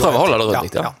det sturet? Prøv å holde det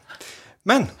ryddig, ja.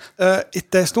 Men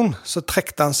etter en stund så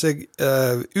trekte han seg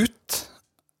ut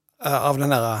av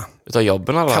den der... Ut av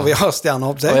jobben, eller? Kaviarstjerne,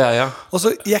 håper jeg. Og så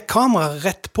gikk kameraet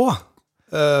rett på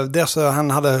der så han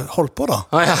hadde holdt på da.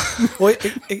 Og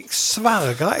jeg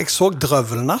sverger, jeg så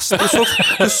drøvelen hans. Du så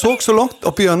så langt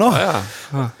opp igjennom.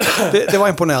 Det var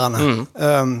imponerende.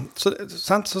 Så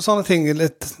sånne ting, det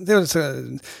er jo litt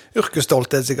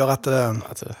yrkesstolthet sikkert at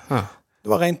det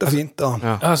var rent og fint.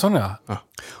 Ja, sånn ja.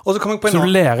 Og så kom jeg på en... Så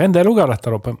du lærer en del også av dette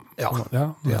da? Ja,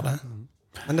 det gjør det.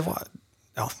 Men det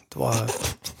var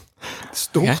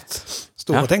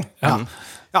store ting. Ja.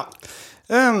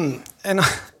 En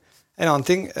annen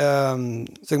ting som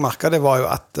jeg merket, det var jo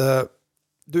at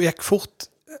du gikk fort,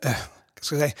 hva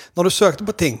skal jeg si, når du søkte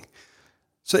på ting,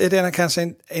 så er det kanskje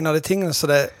en av de tingene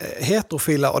som det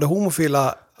heterofile og det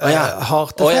homofile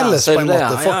har til felles på en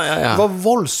måte. For det var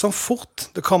voldsomt fort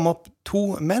det kom opp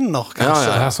 2 menner, kanskje,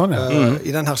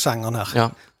 i denne sjangeren her.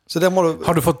 Så der må du...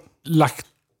 Har du fått lagt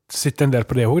sitt en del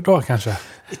på det også da, kanskje?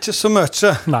 Ikke så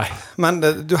mye. Nei. Men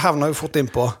du havner jo fort inn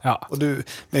på. Og vi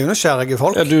er jo nysgjerrige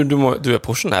folk. Du er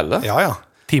profesjonell. Ja.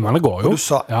 Timene går jo. Og du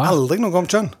sa aldri noe om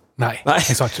kjønn. Nei,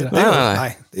 jeg sa ikke det.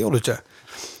 Nei, det gjorde du ikke.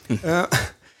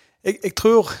 Jeg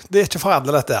tror det er ikke for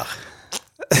alle dette her.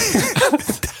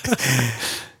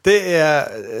 Det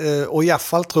er, og i hvert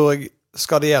fall tror jeg,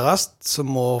 skal det gjøres, så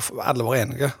må alle være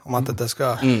enige om at dette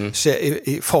skal skje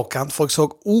i forkant. For jeg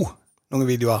så noen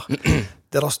videoer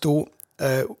der det stod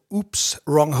Oops,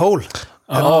 wrong hole.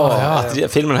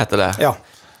 Filmen heter det. Ja.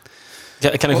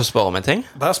 Kan jeg få spørre om en ting?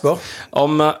 Bare spør.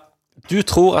 Om du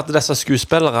tror at disse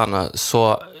skuespillerne så,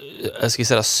 skal jeg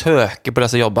si det, søker på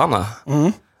disse jobbene,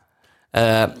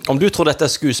 om du tror dette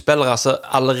er skuespillere som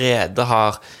allerede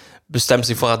har bestemt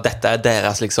seg for at dette er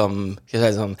deres liksom, skal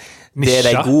jeg si sånn, det er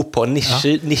de gode på,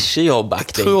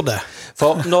 nisjejobbaktig. Jeg tror det.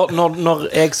 For når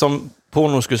jeg som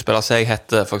pornoskuespiller, så jeg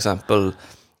heter for eksempel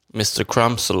Mr.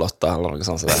 Crumpsalot eller noe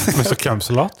sånt. Mr.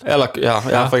 Crumpsalot? Ja,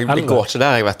 for jeg går ikke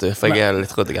der, jeg vet du, for jeg er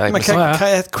litt ryddig. Men hva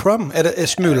er et crumb? Er det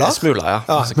smula? Smula, ja.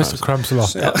 Mr.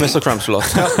 Crumpsalot. Mr. Crumpsalot.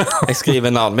 Jeg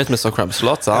skriver navnet mitt, Mr.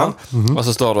 Crumpsalot, og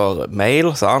så står det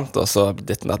mail, sant? Og så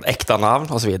ditt ekte navn,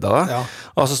 og så videre.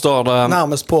 Og så står det...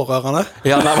 Nærmest pårørende.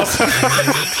 Ja, nærmest.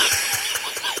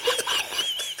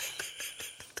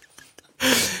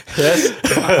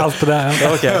 Alt på det,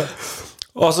 Ok.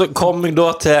 Og så kom jeg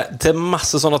da til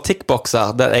masse sånne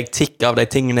tikkbokser der jeg tikker av de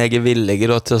tingene jeg er villig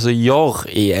da, til å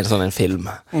gjøre i en sånn en film.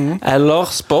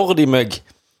 Eller spør de meg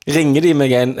Ringer de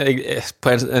meg på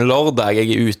en lørdag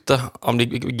jeg er ute, om de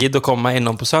gidder å komme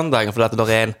innom på søndagen, fordi at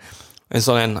det er en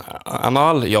sånn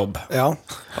analjobb. Ja.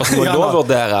 Og så må jeg da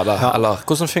vurdere det, eller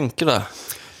hvordan funker det?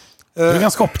 Du er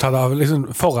ganske opptatt av liksom,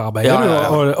 forarbeidet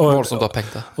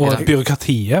og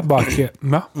byråkratiet bak.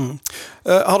 Ja.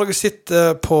 Har dere sett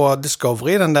på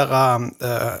Discovery,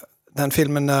 den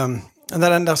filmen,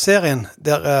 den der serien,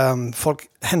 der folk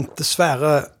henter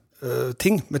svære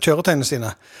ting med kjøretøyene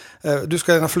sine? Du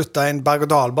skal gjerne flytte en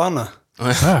berg-og-dal-bane,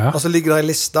 og så ligger det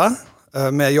en liste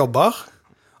med jobber,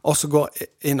 og så går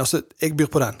inn, og så jeg byr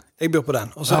på den.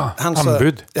 Og så han som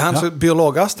byr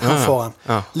lågast, han får han.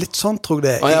 Litt sånn tror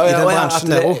jeg det i den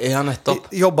bransjen der også.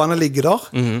 Jobbene ligger der,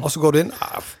 og så går du inn,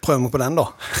 prøv meg på den da.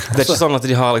 Det er ikke sånn at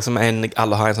de har liksom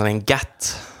alle har en GAT,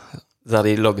 der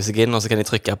de logger seg inn, og så kan de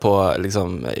trykke på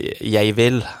liksom, jeg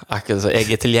vil, akkurat så jeg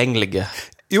er tilgjengelig.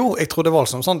 Jo, jeg tror det er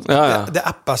voldsomt sånn. Det er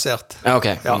app-basert. Ja, ok.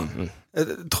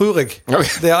 Tror jeg. Okay.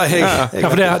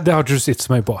 For det har ikke du sett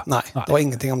så mye på. Nei, det var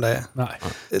ingenting om det. Nei.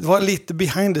 Det var litt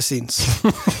behind the scenes.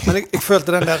 Men jeg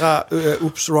følte den der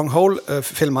Oops, Wrong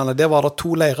Hole-filmene, det var det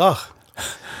 2 leirer.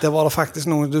 Det var det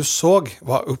faktisk noen du så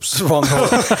var Oops, Wrong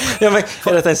Hole. Ja, men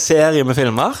er dette en serie med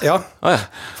filmer? Ja.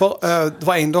 For det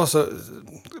var en da så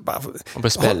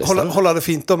holder det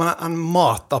fint da, men han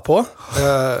mater på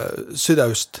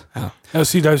Sydøst. Ja,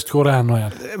 Sydøst går det her nå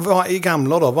igjen. Det var i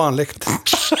gamle da, vanligt.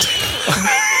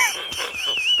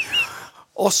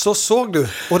 Og så du,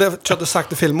 og det kjørte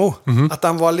sakte filmo, at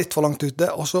han var litt for langt ute,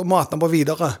 og så maten han på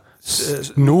videre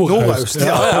nordøst.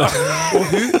 Ja. Og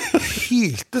hun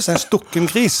hylte seg en stukken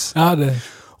gris. Ja, det.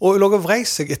 Og hun lå og vrei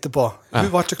seg etterpå.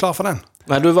 Hun var ikke klar for den.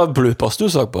 Nei, du var bloopers du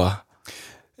så på.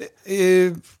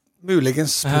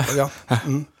 Muligens, ja.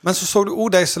 Men så du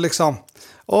de som liksom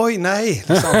oi, nei,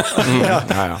 liksom.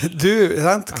 Du,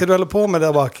 sant? Hva du holder på med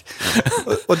der bak?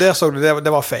 Og der så du,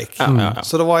 det var fake.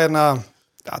 Så det var en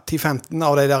 10-15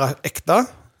 av de der ekte,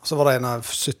 og så var det en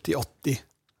 70-80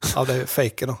 av de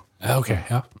fake da. Ja, ok,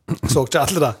 ja. Jeg så ikke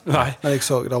alle det, men jeg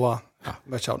så det var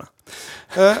mye av det.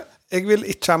 Jeg vil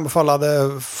ikke anbefale det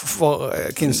for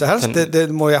hvem som helst. Det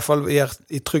må I hvert fall gjøre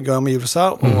I trygge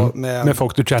omgivelser. Og med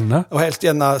folk du kjenner. Og helst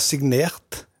gjerne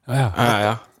signert.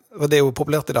 Ja. Og det jo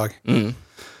populært I dag.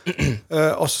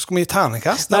 Og så skal vi gi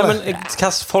ternekast. Nei, men hva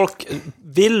folk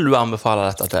vil du anbefale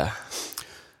dette til?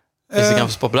 Hvis jeg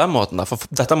kan få på den måten da. For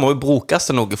dette må jo brukes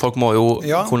til noe. Folk må jo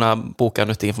kunne bruke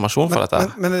nyttig informasjon for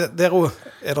dette. Men der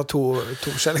er det to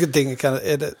forskjellige ting.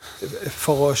 Er det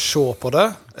for å se på det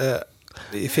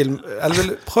I film, eller vil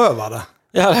prøve det?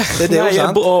 Ja, det jo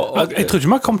sant. Jeg tror ikke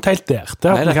vi har kommet helt der til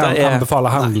at vi kan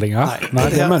anbefale handlinger. Nei,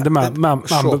 det er mer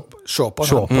se på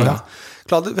det. Ja.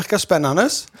 Klart, det virker spennende,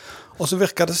 og så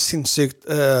virker det sinnssykt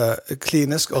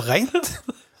klinisk og rent,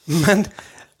 men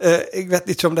jeg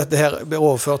vet ikke om dette her blir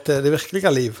overført til det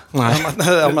virkelige liv.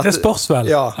 Det spørs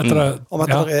vel. Ja, om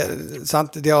at det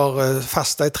sant, de har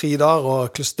fastet I 3 dager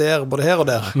og kluster både her og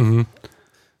der.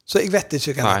 Så jeg vet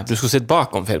ikke hva. Nei, du skulle sitte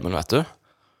bakom filmen, vet du.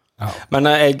 Ja. Men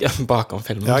jeg bakom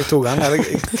filmen. Ja, jeg tog den.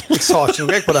 Jeg sa ikke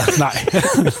noe på det. Nei.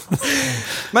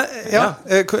 Men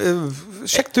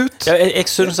sjekk det ut. Jeg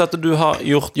synes at du har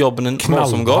gjort jobben din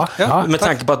voldsomt godt. Med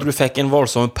tanke på at du fikk en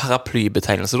voldsom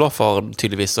paraplybetegnelse da, for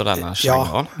tydeligvis denne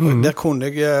sjangeren. Ja, der kunne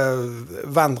jeg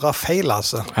vandre feil,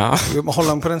 altså. Vi må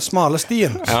holde dem på den smale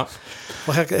stien.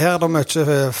 Og her det mye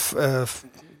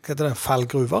hva heter det?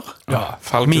 Fallgruver? Ja,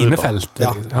 minefelt.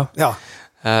 Ja.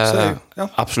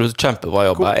 Absolutt kjempebra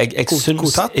jobba. Jeg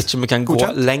synes ikke vi kan gå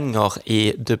lenger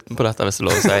I dybden på dette, hvis det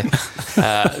lov å si,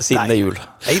 siden det jul.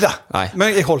 Neida,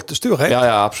 men jeg holdt det styr, Ja,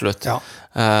 absolutt.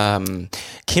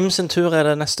 Kim sin tur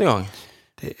det neste gang?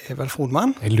 Det vel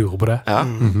Frodman. Jeg lurer på det.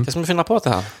 Hva skal vi finne på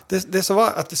til her? Det som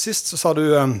var at til sist så sa du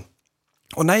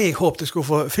nei, jeg håpte jeg skulle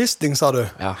få fisting, sa du.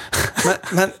 Ja.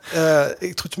 Men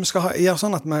jeg tror ikke vi skal gjøre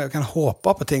sånn at vi kan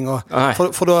håpe på ting,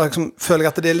 for da liksom, føler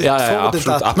jeg at det litt fordelt.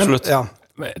 Absolutt.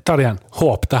 Ta det igjen.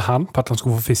 Håpte han på at han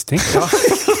skulle få fisting? Ja.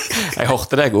 Jeg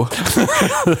hørte det god.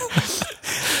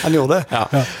 Han gjorde det.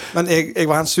 Ja. Men jeg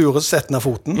var hans sure setten av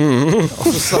foten.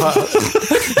 Og så sa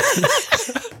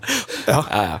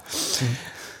Ja.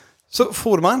 Så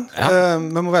Frodemann,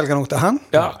 vi må velge noe til han.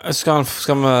 Ja, skal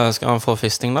han få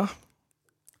fisting da?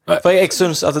 For jeg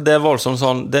synes at det voldsomt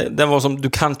sånn, det voldsomt, du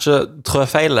kan ikke trø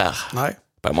feil der. Nei.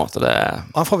 På en måte, det...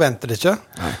 Han forventer det ikke.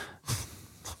 Nei.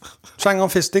 Sjanger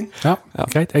om fisting. Ja,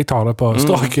 greit. Jeg tar det på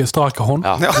strake hånd.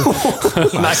 Ja.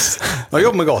 Nice. Nå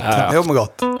jobber vi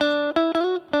godt.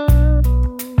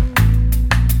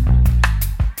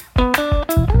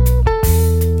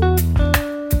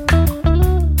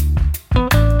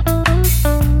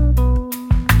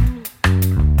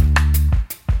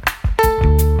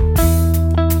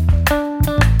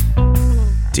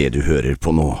 Det du hører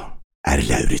på nå,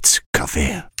 Lauritz Kafé.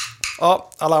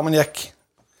 Alarmen gikk.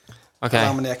 Ok.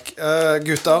 Alarmen gikk.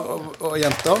 Gutter og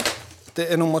jenter, det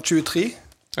nummer 23.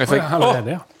 Jeg fikk,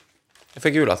 Allerede, ja. jeg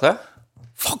fikk juletre.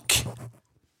 Fuck!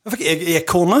 Jeg fikk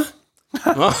ekornet.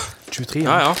 Ja. 23,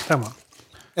 Ja. Stemmer.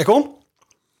 Ekorn?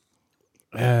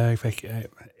 Jeg fikk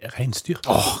reinsdyr.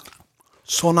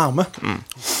 Så nærme.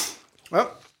 Ja.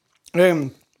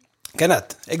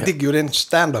 Kenneth, jeg digger jo din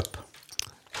stand-up.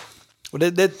 Og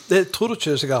det tror du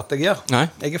ikke sikkert jeg gjør. Nei.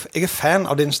 Jeg er fan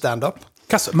av din stand-up.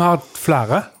 Vi har hatt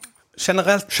flere.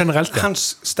 Generelt, ja.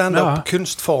 hans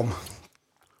stand-up-kunstform.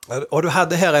 Og du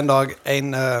hadde her en dag en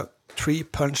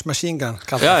three-punch machine gun.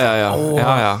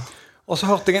 Ja. Og så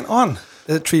hørte jeg en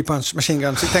annen three-punch machine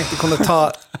gun, så jeg tenkte jeg kunne ta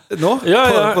nå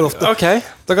på loftet. Ok.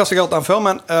 Dere har sikkert hørt den før,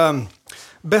 men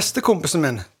bestekompisen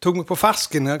min tok meg på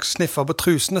fersken og sniffet på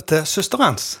trusene til søster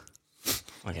hans.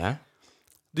 Ok.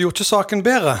 Det gjorde ikke saken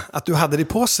bedre at du hadde de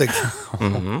på seg.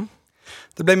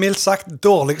 Det ble mildt sagt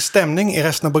dårlig stemning i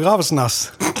resten av begravelsen hans.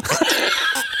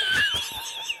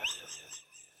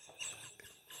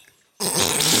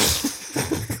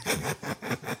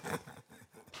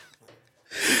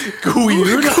 God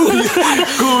jul!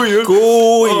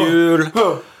 God jul!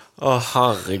 Å,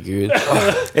 herregud.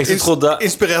 Jeg som trodde...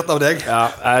 Inspirert av deg. Ja,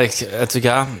 vet du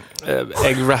hva?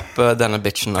 Jeg rapper denne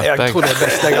bitchen opp. Jeg tror det er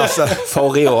best, jeg, altså.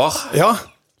 For i år. Ja,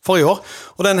 for i år.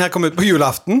 Og den her kom ut på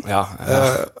julaften. Ja.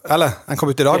 Eller, den kom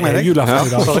ut i dag, mener jeg. Julaften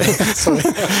i dag.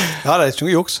 Sorry. Ja, det er ikke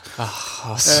noe juks.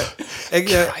 Jeg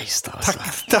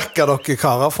takker dere,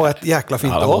 karer, for et jækla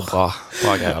fint Ja, det var år.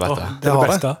 bra greier, dette. Det er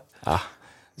det beste. Ja.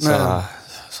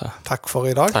 Så Takk for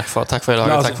i dag. takk for i dag.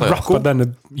 La Takk oss for i år. rappe denne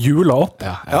jula opp.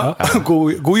 Ja.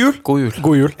 God jul. God jul.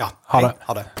 God jul. Ja, Ha det.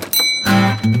 Ha det.